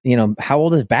mean, how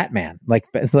old is Batman?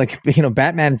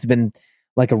 Batman's been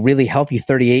like a really healthy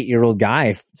 38-year-old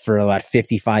guy for about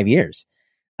 55 years.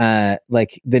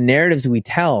 Like the narratives we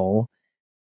tell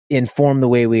inform the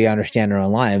way we understand our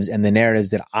own lives, and the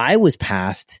narratives that I was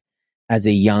passed as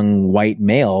a young white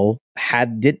male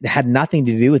had nothing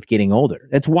to do with getting older.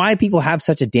 That's why people have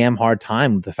such a damn hard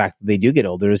time with the fact that they do get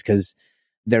older, is because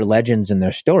their legends and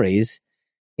their stories.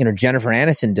 Jennifer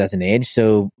Aniston doesn't age,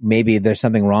 so maybe there's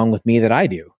something wrong with me that I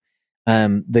do.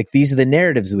 Like these are the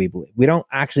narratives we believe. We don't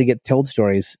actually get told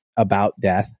stories about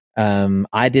death.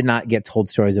 I did not get told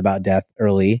stories about death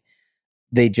early.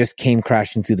 They just came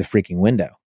crashing through the freaking window.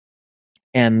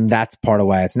 And that's part of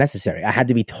why it's necessary. I had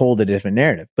to be told a different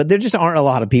narrative, but there just aren't a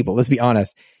lot of people. Let's be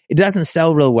honest. It doesn't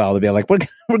sell real well to be like, we're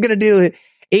going to do an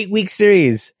 8-week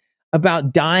series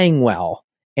about dying well.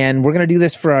 And we're going to do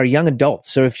this for our young adults.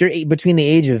 So if you're between the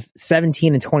age of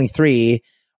 17 and 23,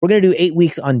 we're going to do 8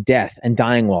 weeks on death and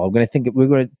dying well. We're going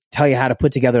to tell you how to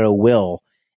put together a will,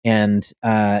 and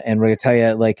we're going to tell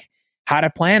you like how to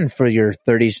plan for your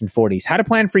 30s and 40s, how to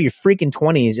plan for your freaking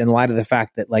 20s in light of the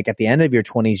fact that like at the end of your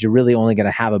 20s, you're really only going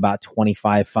to have about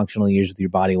 25 functional years with your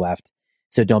body left.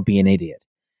 So don't be an idiot.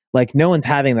 Like no one's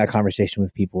having that conversation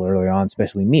with people early on,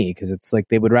 especially me, because it's like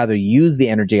they would rather use the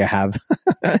energy I have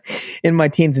in my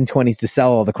teens and 20s to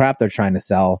sell all the crap they're trying to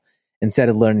sell instead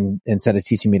of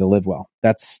teaching me to live well.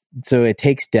 So it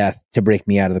takes death to break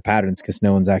me out of the patterns, because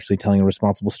no one's actually telling a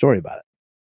responsible story about it.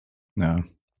 No.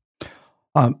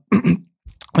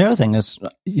 The other thing is,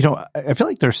 I feel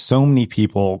like there's so many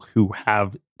people who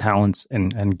have talents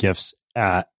and gifts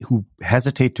who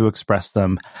hesitate to express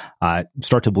them,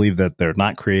 start to believe that they're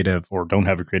not creative or don't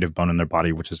have a creative bone in their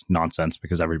body, which is nonsense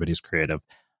because everybody's creative.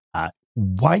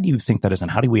 Why do you think that is,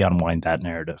 and how do we unwind that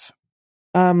narrative?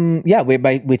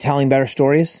 By telling better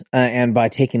stories and by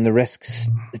taking the risks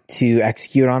to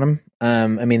execute on them.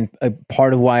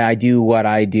 Part of why I do what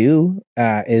I do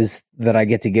is that I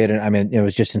get to it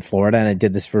was just in Florida and I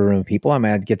did this for a room of people.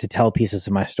 I get to tell pieces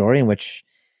of my story in which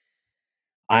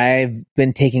I've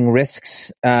been taking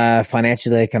risks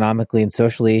financially, economically, and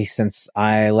socially since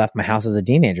I left my house as a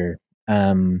teenager.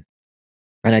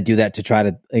 And I do that to try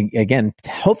to, again,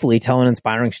 hopefully tell an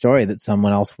inspiring story that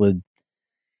someone else would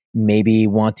maybe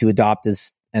want to adopt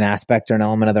as an aspect or an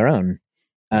element of their own.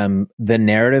 The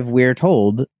narrative we're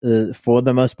told, for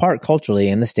the most part, culturally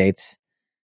in the States,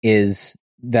 is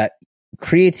that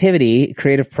creativity,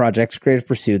 creative projects, creative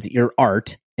pursuits, your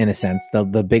art, in a sense,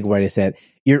 the big way to say it,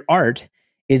 your art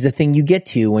is the thing you get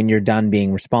to when you're done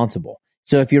being responsible.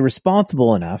 So if you're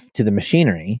responsible enough to the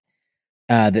machinery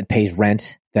that pays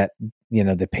rent, that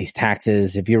pays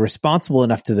taxes, if you're responsible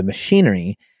enough to the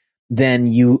machinery, then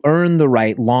you earn the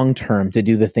right long term to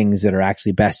do the things that are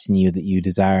actually best in you, that you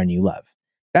desire and you love.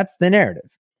 That's the narrative.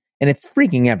 And it's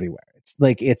freaking everywhere.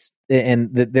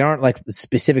 There aren't like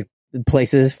specific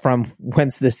places from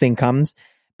whence this thing comes,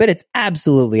 but it's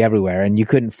absolutely everywhere. And you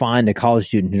couldn't find a college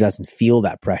student who doesn't feel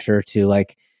that pressure to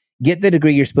like get the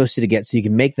degree you're supposed to get so you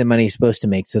can make the money you're supposed to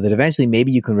make so that eventually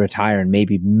maybe you can retire and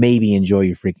maybe enjoy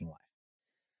your freaking life.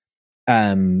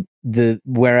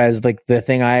 Whereas like the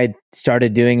thing I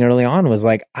started doing early on was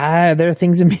like, there are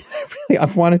things in me that I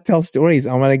want to tell stories.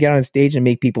 I want to get on stage and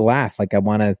make people laugh. Like I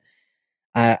want to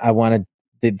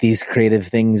these creative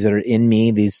things that are in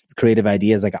me, these creative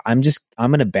ideas. Like I'm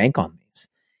going to bank on these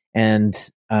and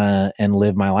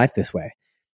live my life this way.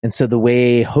 And so the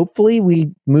way hopefully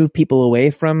we move people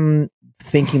away from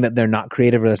thinking that they're not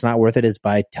creative or that's not worth it is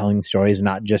by telling stories,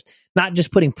 not just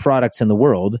putting products in the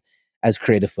world as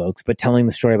creative folks, but telling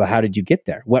the story about how did you get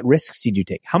there? What risks did you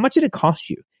take? How much did it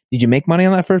cost you? Did you make money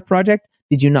on that first project?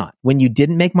 Did you not? When you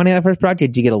didn't make money on that first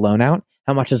project, did you get a loan out?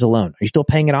 How much is a loan? Are you still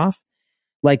paying it off?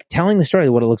 Like telling the story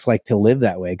of what it looks like to live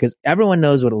that way. Because everyone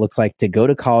knows what it looks like to go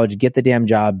to college, get the damn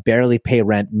job, barely pay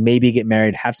rent, maybe get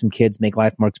married, have some kids, make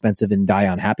life more expensive and die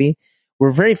unhappy.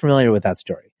 We're very familiar with that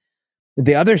story.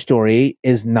 The other story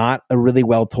is not a really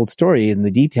well told story and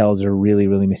the details are really,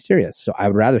 really mysterious. So I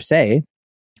would rather say,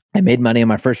 I made money on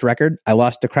my first record. I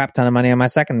lost a crap ton of money on my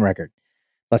second record.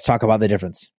 Let's talk about the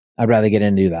difference. I'd rather get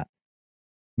into that.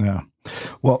 Yeah.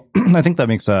 Well, I think that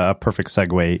makes a perfect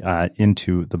segue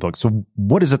into the book. So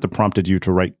what is it that prompted you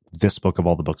to write this book of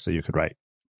all the books that you could write?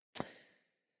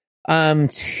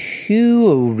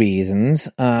 Two reasons.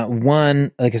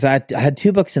 One, because I had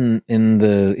two books in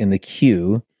the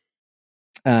queue.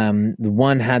 The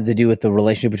one had to do with the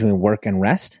relationship between work and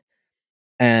rest.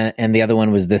 And the other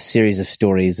one was this series of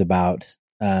stories about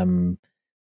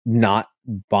not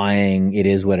buying it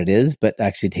is what it is, but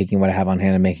actually taking what I have on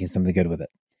hand and making something good with it.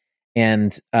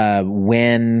 And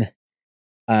when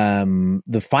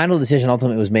the final decision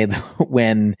ultimately was made,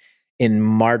 when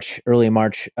in early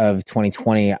March of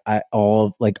 2020,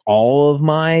 all of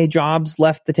my jobs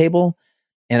left the table,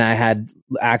 and I had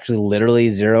actually literally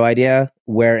zero idea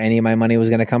where any of my money was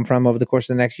going to come from over the course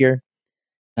of the next year,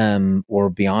 or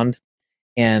beyond.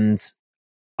 And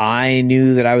I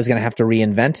knew that I was going to have to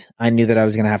reinvent. I knew that I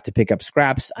was going to have to pick up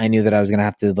scraps. I knew that I was going to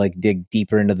have to like dig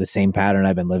deeper into the same pattern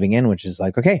I've been living in, which is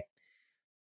like, okay,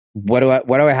 what do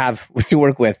I have to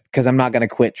work with? Because I'm not going to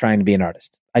quit trying to be an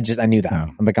artist. I knew that.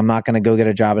 I'm like, I'm not going to go get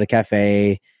a job at a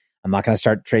cafe. I'm not going to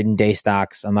start trading day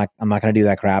stocks. I'm not going to do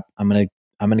that crap. I'm going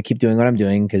to keep doing what I'm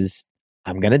doing because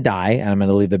I'm going to die and I'm going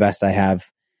to leave the best I have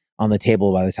on the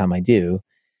table by the time I do.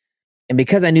 And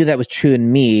because I knew that was true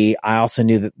in me, I also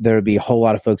knew that there would be a whole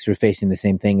lot of folks who were facing the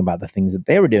same thing about the things that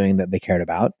they were doing that they cared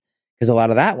about, because a lot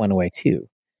of that went away too.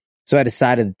 So I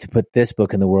decided to put this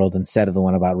book in the world instead of the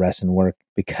one about rest and work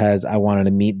because I wanted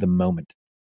to meet the moment.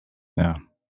 Yeah.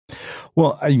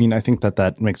 Well, I mean, I think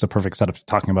that makes a perfect setup to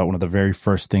talking about one of the very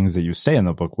first things that you say in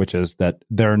the book, which is that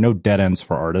there are no dead ends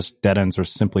for artists. Dead ends are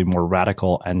simply more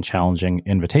radical and challenging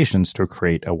invitations to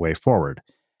create a way forward.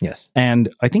 Yes. And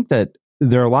I think that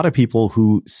there are a lot of people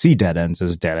who see dead ends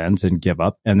as dead ends and give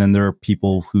up. And then there are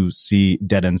people who see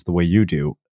dead ends the way you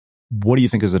do. What do you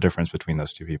think is the difference between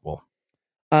those two people?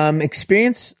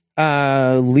 Experience,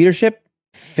 leadership,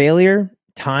 failure,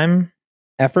 time,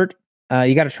 effort.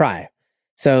 You got to try.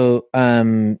 So,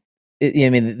 the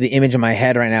image in my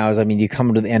head right now is, you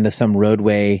come to the end of some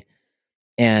roadway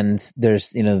and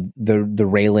there's, the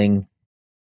railing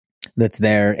that's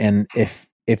there. And if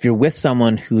you're with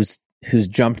someone who's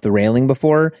jumped the railing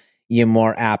before, you're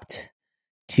more apt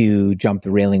to jump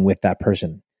the railing with that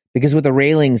person. Because what the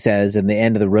railing says and the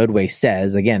end of the roadway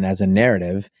says, again, as a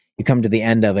narrative, you come to the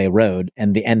end of a road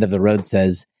and the end of the road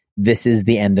says, this is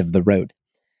the end of the road.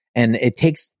 And it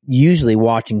takes usually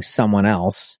watching someone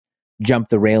else jump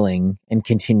the railing and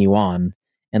continue on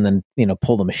and then,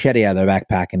 pull the machete out of their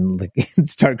backpack and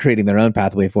start creating their own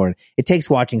pathway forward. It takes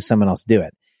watching someone else do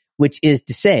it, which is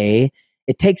to say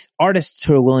it takes artists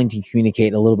who are willing to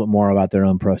communicate a little bit more about their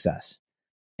own process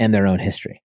and their own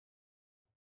history.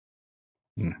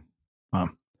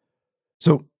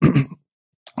 So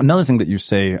another thing that you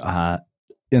say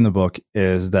in the book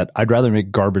is that I'd rather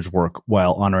make garbage work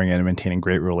while honoring and maintaining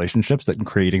great relationships than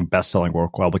creating best-selling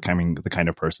work while becoming the kind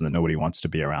of person that nobody wants to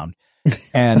be around.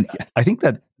 And yes. I think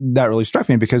that really struck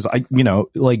me because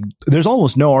there's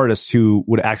almost no artist who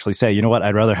would actually say, you know what,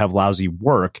 I'd rather have lousy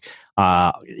work,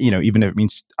 even if it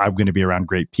means I'm going to be around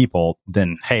great people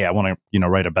than, hey, I want to,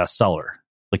 write a bestseller.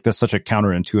 Like that's such a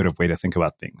counterintuitive way to think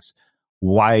about things.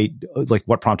 Why,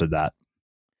 what prompted that?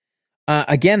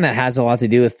 Again, that has a lot to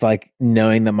do with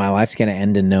knowing that my life's going to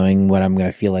end and knowing what I'm going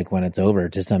to feel like when it's over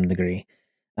to some degree.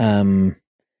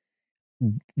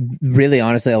 Really,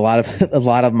 honestly, a lot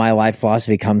of my life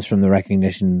philosophy comes from the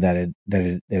recognition that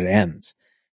it ends.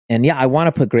 And yeah, I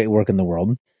want to put great work in the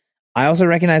world. I also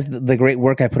recognize that the great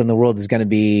work I put in the world is going to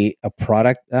be a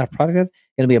going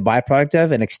to be a byproduct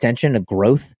of an extension, a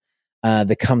growth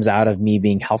that comes out of me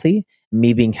being healthy.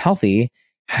 Me being healthy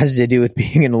has to do with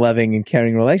being in loving and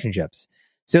caring relationships.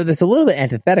 So that's a little bit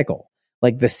antithetical.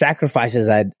 Like the sacrifices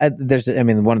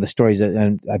one of the stories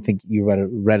that I think you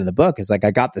read in the book is I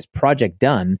got this project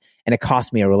done and it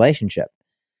cost me a relationship.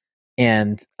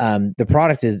 And the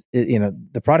product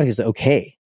is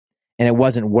okay. And it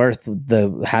wasn't worth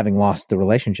having lost the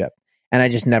relationship. And I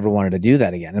just never wanted to do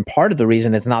that again. And part of the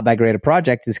reason it's not that great a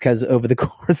project is because over the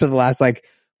course of the last 4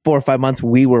 or 5 months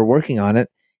we were working on it,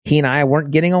 he and I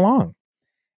weren't getting along.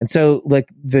 And so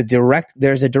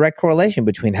there's a direct correlation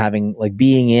between having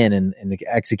being in and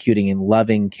executing in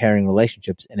loving, caring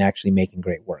relationships and actually making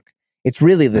great work. It's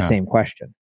really the same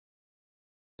question.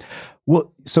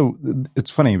 Well, so it's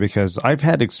funny because I've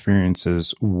had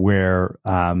experiences where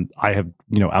I have,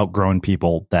 outgrown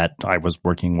people that I was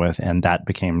working with, and that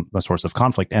became a source of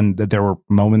conflict. And there were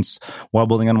moments while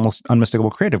building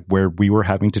Unmistakable Creative where we were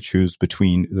having to choose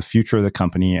between the future of the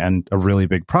company and a really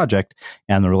big project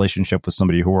and the relationship with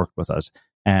somebody who worked with us.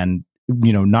 And,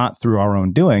 not through our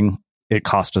own doing, it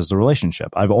cost us the relationship.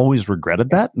 I've always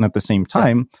regretted that. And at the same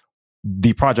time,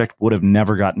 the project would have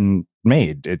never gotten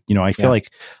made. I feel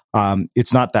like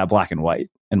it's not that black and white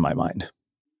in my mind.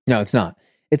 No, it's not.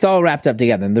 It's all wrapped up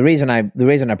together. And the reason I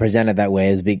present it that way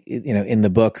is, in the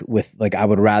book with I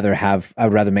would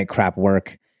rather make crap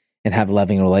work and have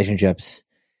loving relationships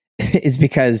is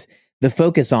because the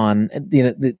focus on,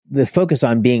 the focus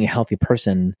on being a healthy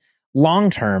person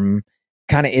long term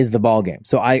kind of is the ball game.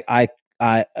 So I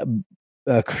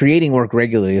creating work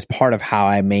regularly is part of how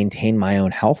I maintain my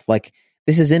own health.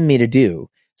 This is in me to do.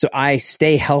 So I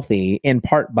stay healthy in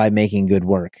part by making good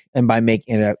work and by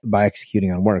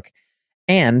executing on work.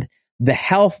 And the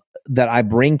health that I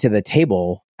bring to the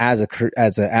table as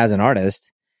an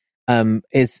artist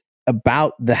is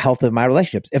about the health of my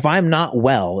relationships. If I'm not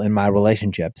well in my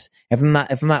relationships, if I'm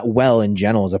not well in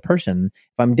general as a person,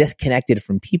 if I'm disconnected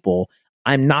from people,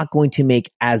 I'm not going to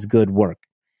make as good work.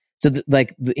 So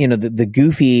the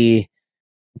goofy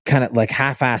kind of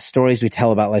half-assed stories we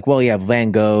tell about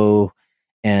Van Gogh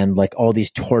and all these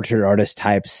tortured artist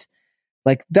types,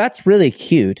 that's really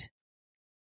cute.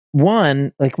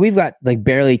 One, we've got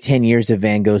barely 10 years of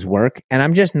Van Gogh's work, and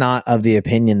I'm just not of the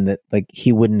opinion that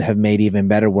he wouldn't have made even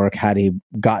better work had he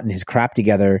gotten his crap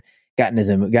together, gotten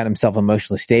himself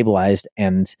emotionally stabilized,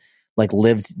 and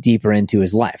lived deeper into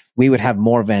his life. We would have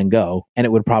more Van Gogh, and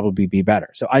it would probably be better.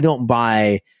 So I don't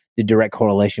buy the direct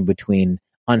correlation between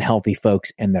unhealthy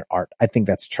folks and their art. I think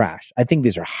that's trash. I think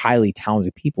these are highly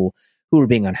talented people who are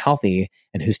being unhealthy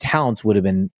and whose talents would have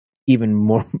been even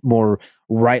more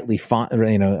rightly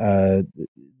fine-tuned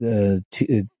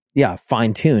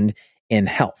in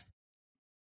health.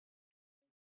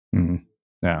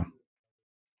 Yeah.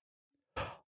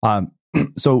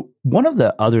 So one of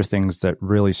the other things that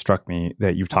really struck me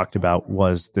that you talked about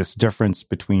was this difference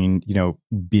between,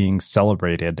 being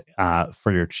celebrated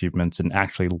for your achievements and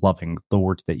actually loving the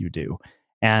work that you do.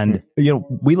 And,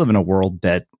 we live in a world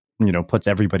that, puts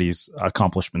everybody's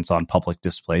accomplishments on public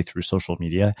display through social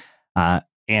media.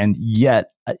 And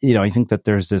yet, I think that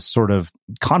there's this sort of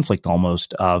conflict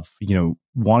almost of,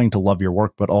 wanting to love your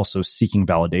work, but also seeking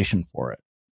validation for it.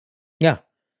 Yeah.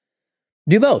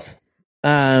 Do both.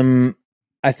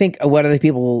 I think what other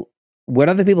people what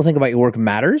other people think about your work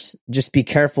matters. Just be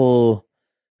careful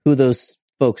who those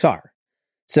folks are.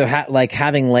 So like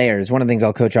having layers, one of the things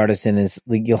I'll coach artists in is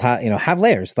like, you'll have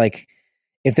layers. Like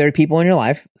if there are people in your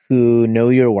life who know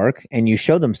your work and you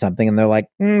show them something and they're like,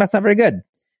 that's not very good.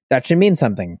 That should mean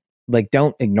something. Like,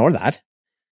 don't ignore that.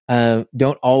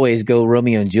 Don't always go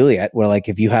Romeo and Juliet, where like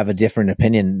if you have a different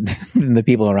opinion than the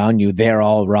people around you, they're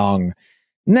all wrong.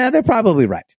 No, they're probably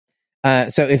right.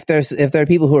 So if there are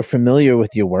people who are familiar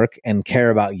with your work and care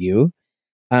about you,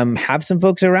 have some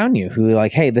folks around you who are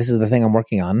like, hey, this is the thing I'm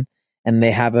working on, and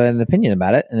they have an opinion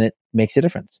about it, and it makes a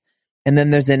difference. And then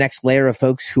there's the next layer of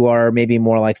folks who are maybe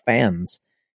more like fans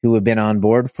who have been on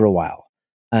board for a while.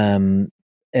 And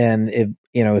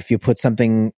if you put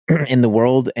something in the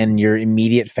world and your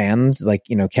immediate fans, like,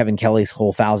 Kevin Kelly's whole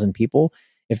 1,000 people,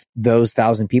 if those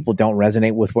 1,000 people don't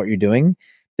resonate with what you're doing,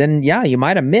 then yeah, you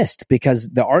might have missed, because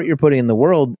the art you're putting in the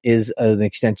world is an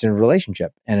extension of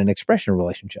relationship and an expression of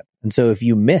relationship. And so if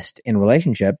you missed in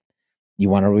relationship, you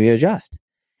want to readjust.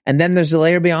 And then there's a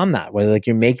layer beyond that where like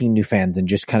you're making new fans and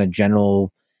just kind of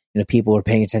general, people are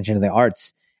paying attention to the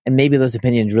arts, and maybe those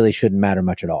opinions really shouldn't matter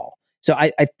much at all. So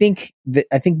I think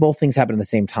both things happen at the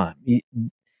same time.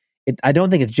 I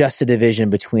don't think it's just a division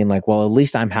between like, well, at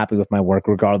least I'm happy with my work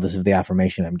regardless of the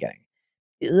affirmation I'm getting.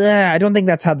 I don't think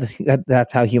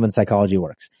that's how human psychology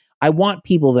works. I want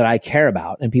people that I care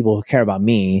about and people who care about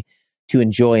me to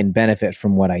enjoy and benefit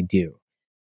from what I do.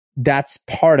 That's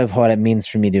part of what it means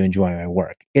for me to enjoy my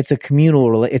work. It's a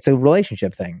it's a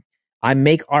relationship thing. I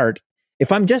make art.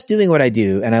 If I'm just doing what I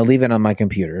do and I leave it on my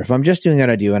computer, if I'm just doing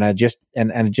what I do and I just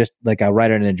like I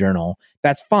write it in a journal,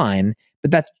 that's fine,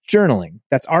 but that's journaling.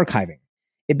 That's archiving.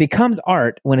 It becomes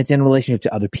art when it's in relationship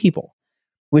to other people,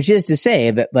 which is to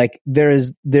say that like there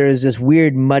is this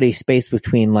weird muddy space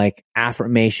between like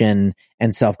affirmation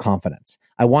and self-confidence.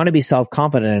 I want to be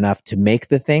self-confident enough to make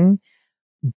the thing,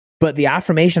 but the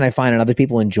affirmation I find in other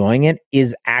people enjoying it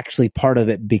is actually part of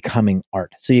it becoming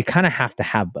art. So you kind of have to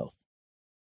have both.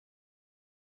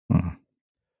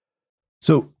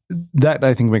 So that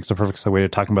I think makes a perfect segue to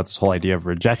talking about this whole idea of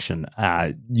rejection.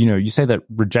 You say that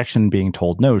rejection, being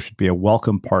told no, should be a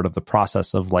welcome part of the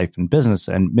process of life and business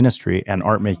and ministry and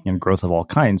art making and growth of all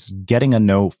kinds. Getting a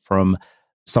no from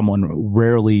someone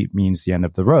rarely means the end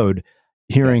of the road.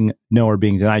 Hearing no or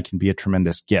being denied can be a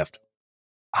tremendous gift.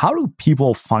 How do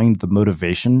people find the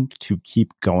motivation to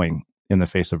keep going in the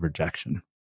face of rejection?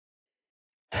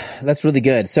 That's really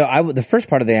good. So the first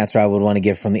part of the answer I would want to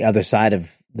give from the other side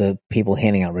of the people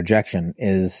handing out rejection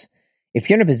is, if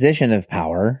you're in a position of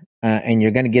power and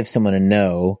you're going to give someone a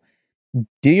no,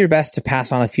 do your best to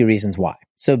pass on a few reasons why.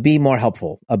 So be more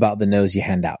helpful about the no's you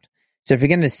hand out. So if you're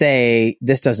going to say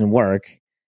this doesn't work,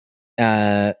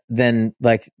 then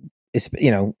like,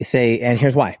 say, and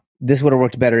here's why. This would have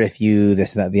worked better if you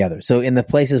this, that, the other. So in the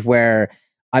places where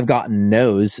I've gotten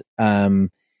no's,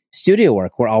 studio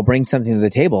work where I'll bring something to the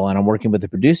table and I'm working with the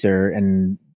producer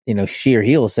and, she or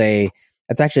he will say,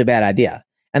 that's actually a bad idea.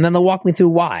 And then they'll walk me through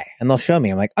why, and they'll show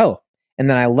me. I'm like, oh, and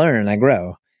then I learn and I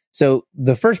grow. So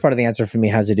the first part of the answer for me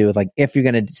has to do with like, if you're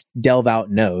going to delve out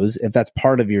no's, if that's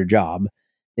part of your job,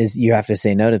 is you have to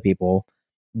say no to people,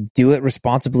 do it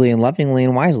responsibly and lovingly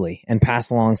and wisely and pass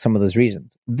along some of those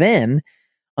reasons. Then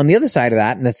on the other side of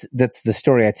that, and that's the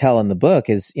story I tell in the book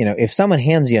is, if someone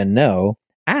hands you a no,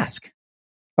 ask.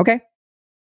 Okay,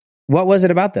 what was it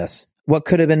about this? What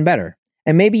could have been better?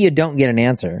 And maybe you don't get an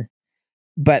answer,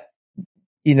 but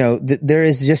there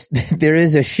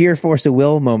is a sheer force of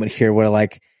will moment here where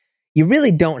like, you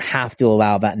really don't have to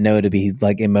allow that no to be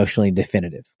like emotionally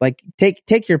definitive. Like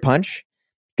take your punch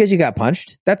because you got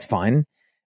punched. That's fine.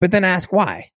 But then ask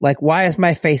why. Like, why is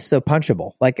my face so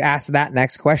punchable? Like, ask that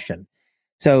next question.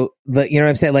 So you know what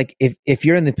I'm saying? Like if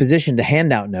you're in the position to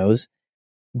hand out no's,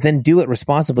 then do it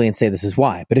responsibly and say, this is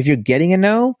why. But if you're getting a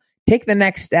no, take the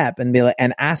next step and be like,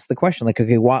 and ask the question, like,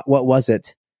 okay, what was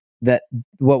it that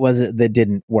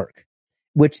didn't work?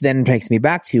 Which then takes me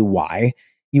back to why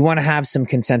you want to have some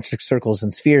concentric circles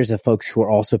and spheres of folks who are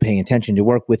also paying attention to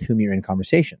work with whom you're in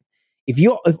conversation. If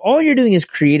all you're doing is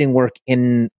creating work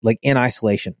in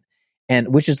isolation, and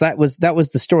that was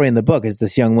the story in the book, is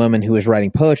this young woman who was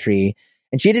writing poetry.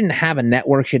 And she didn't have a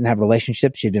network. She didn't have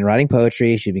relationships. She'd been writing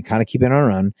poetry. She'd been kind of keeping on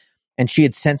her own. And she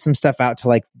had sent some stuff out to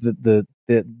like the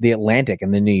Atlantic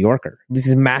and the New Yorker.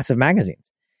 These massive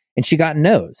magazines. And she got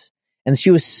no's. And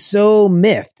she was so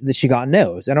miffed that she got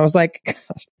no's. And I was like,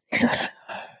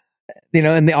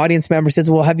 and the audience member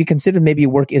says, well, have you considered maybe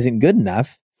your work isn't good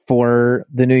enough for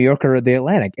the New Yorker or the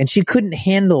Atlantic? And she couldn't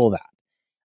handle that.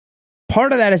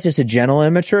 Part of that is just a general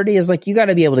immaturity, is like, you got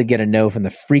to be able to get a no from the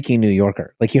freaking New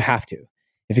Yorker. Like, you have to,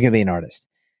 if you're going to be an artist.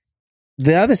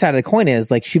 the other side of the coin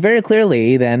is like she very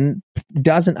clearly then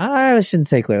doesn't, I shouldn't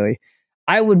say clearly.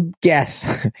 I would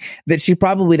guess that she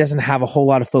probably doesn't have a whole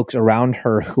lot of folks around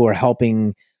her who are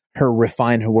helping her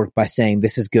refine her work by saying,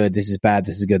 this is good, this is bad,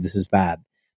 this is good, this is bad.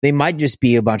 They might just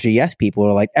be a bunch of yes people who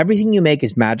are like, everything you make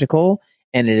is magical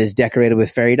and it is decorated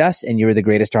with fairy dust and you're the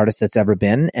greatest artist that's ever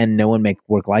been and no one makes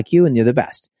work like you and you're the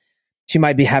best. She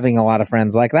might be having a lot of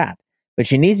friends like that, but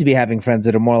she needs to be having friends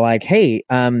that are more like, hey,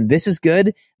 this is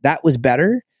good, that was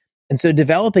better. And so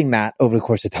developing that over the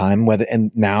course of time,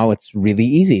 and now it's really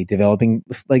easy developing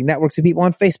like networks of people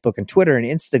on Facebook and Twitter and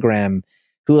Instagram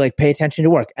who like pay attention to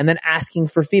work and then asking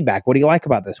for feedback. What do you like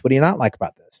about this? What do you not like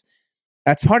about this?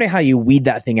 That's part of how you weed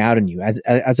that thing out in you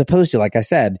as opposed to, like I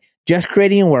said, just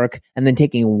creating your work and then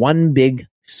taking one big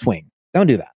swing. Don't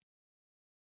do that.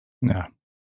 Yeah.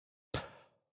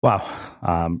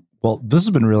 Wow. Well, this has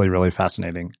been really, really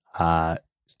fascinating.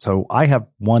 So I have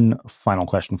one final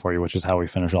question for you, which is how we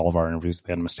finish all of our interviews with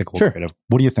the Unmistakable Creative.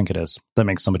 What do you think it is that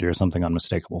makes somebody or something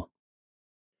unmistakable?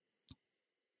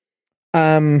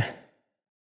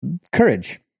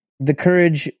 Courage. The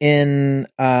courage in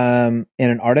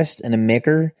an artist and a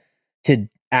maker to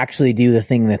actually do the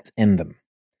thing that's in them.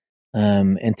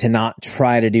 And to not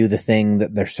try to do the thing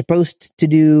that they're supposed to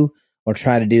do or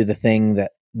try to do the thing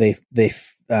that they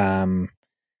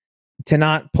to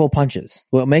not pull punches.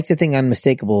 What makes a thing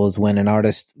unmistakable is when an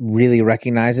artist really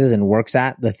recognizes and works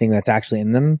at the thing that's actually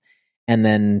in them and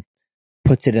then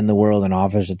puts it in the world and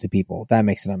offers it to people. That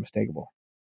makes it unmistakable.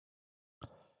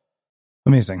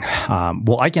 Amazing.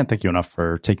 Well, I can't thank you enough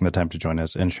for taking the time to join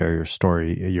us and share your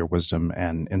story, your wisdom,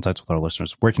 and insights with our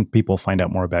listeners. Where can people find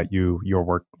out more about you, your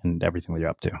work, and everything that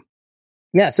you're up to?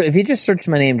 Yeah, so if you just search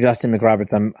my name, Justin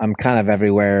McRoberts, I'm kind of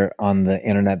everywhere on the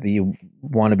internet that you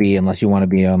want to be, unless you want to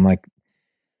be on like,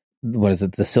 what is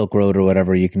it, the Silk Road or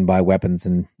whatever. You can buy weapons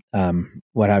and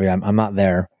what have you. I'm not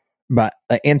there, but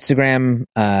Instagram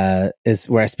is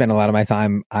where I spend a lot of my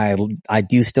time. I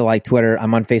do still like Twitter.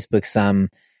 I'm on Facebook some.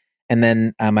 And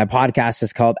then my podcast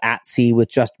is called At Sea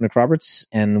with Justin McRoberts,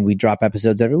 and we drop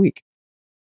episodes every week.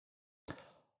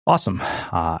 Awesome.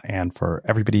 And for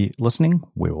everybody listening,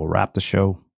 we will wrap the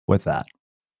show with that.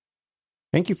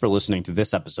 Thank you for listening to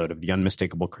this episode of the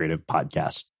Unmistakable Creative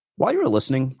Podcast. While you were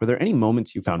listening, were there any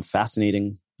moments you found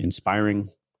fascinating, inspiring,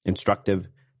 instructive,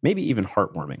 maybe even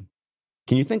heartwarming?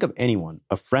 Can you think of anyone,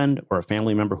 a friend or a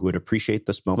family member who would appreciate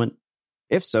this moment?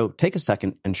 If so, take a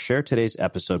second and share today's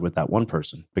episode with that one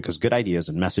person, because good ideas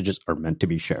and messages are meant to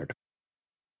be shared.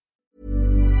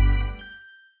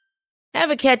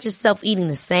 Ever catch yourself eating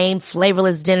the same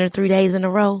flavorless dinner 3 days in a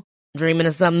row? Dreaming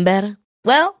of something better?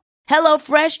 Well,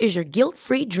 HelloFresh is your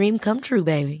guilt-free dream come true,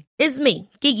 baby. It's me,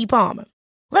 Keke Palmer.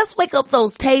 Let's wake up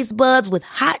those taste buds with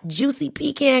hot, juicy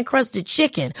pecan-crusted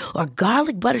chicken or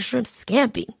garlic butter shrimp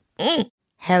scampi.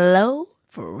 Hello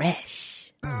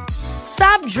Fresh.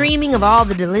 Stop dreaming of all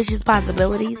the delicious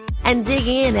possibilities and dig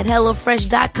in at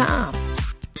HelloFresh.com.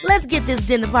 Let's get this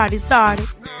dinner party started.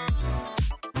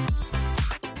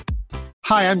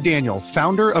 Hi, I'm Daniel,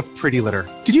 founder of Pretty Litter.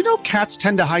 Did you know cats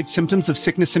tend to hide symptoms of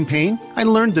sickness and pain? I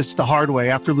learned this the hard way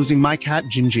after losing my cat,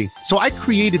 Gingy. So I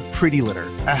created Pretty Litter,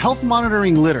 a health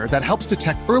monitoring litter that helps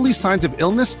detect early signs of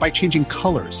illness by changing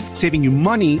colors, saving you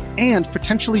money and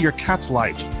potentially your cat's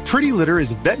life. Pretty Litter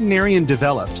is veterinarian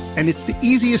developed, and it's the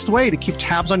easiest way to keep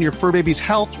tabs on your fur baby's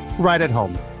health right at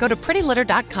home. Go to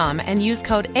prettylitter.com and use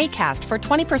code ACAST for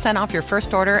 20% off your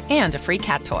first order and a free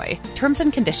cat toy. Terms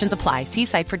and conditions apply. See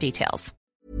site for details.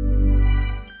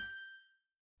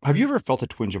 Have you ever felt a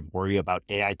twinge of worry about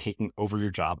AI taking over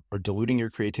your job or diluting your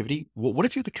creativity? Well, what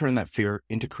if you could turn that fear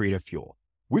into creative fuel?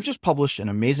 We've just published an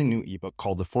amazing new ebook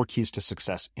called The 4 Keys to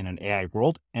Success in an AI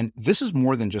World, and this is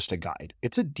more than just a guide.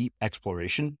 It's a deep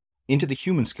exploration into the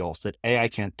human skills that AI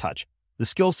can't touch, the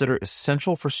skills that are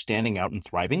essential for standing out and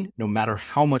thriving, no matter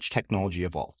how much technology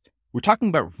evolved. We're talking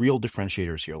about real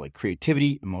differentiators here, like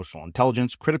creativity, emotional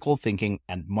intelligence, critical thinking,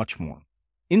 and much more.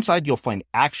 Inside, you'll find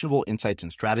actionable insights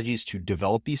and strategies to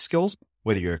develop these skills,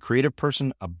 whether you're a creative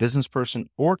person, a business person,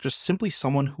 or just simply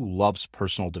someone who loves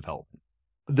personal development.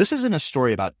 This isn't a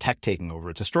story about tech taking over.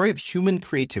 It's a story of human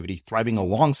creativity thriving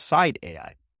alongside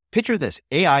AI. Picture this,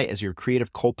 AI as your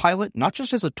creative co-pilot, not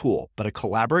just as a tool, but a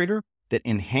collaborator that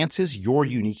enhances your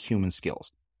unique human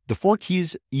skills. The 4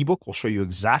 Keys ebook will show you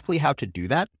exactly how to do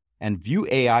that and view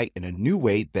AI in a new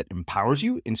way that empowers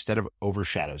you instead of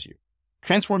overshadows you.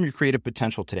 Transform your creative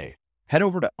potential today. Head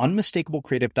over to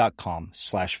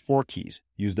unmistakablecreative.com/4keys.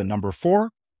 Use the number 4,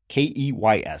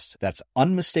 KEYS. That's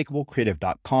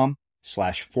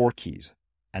unmistakablecreative.com/4keys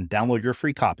and download your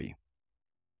free copy.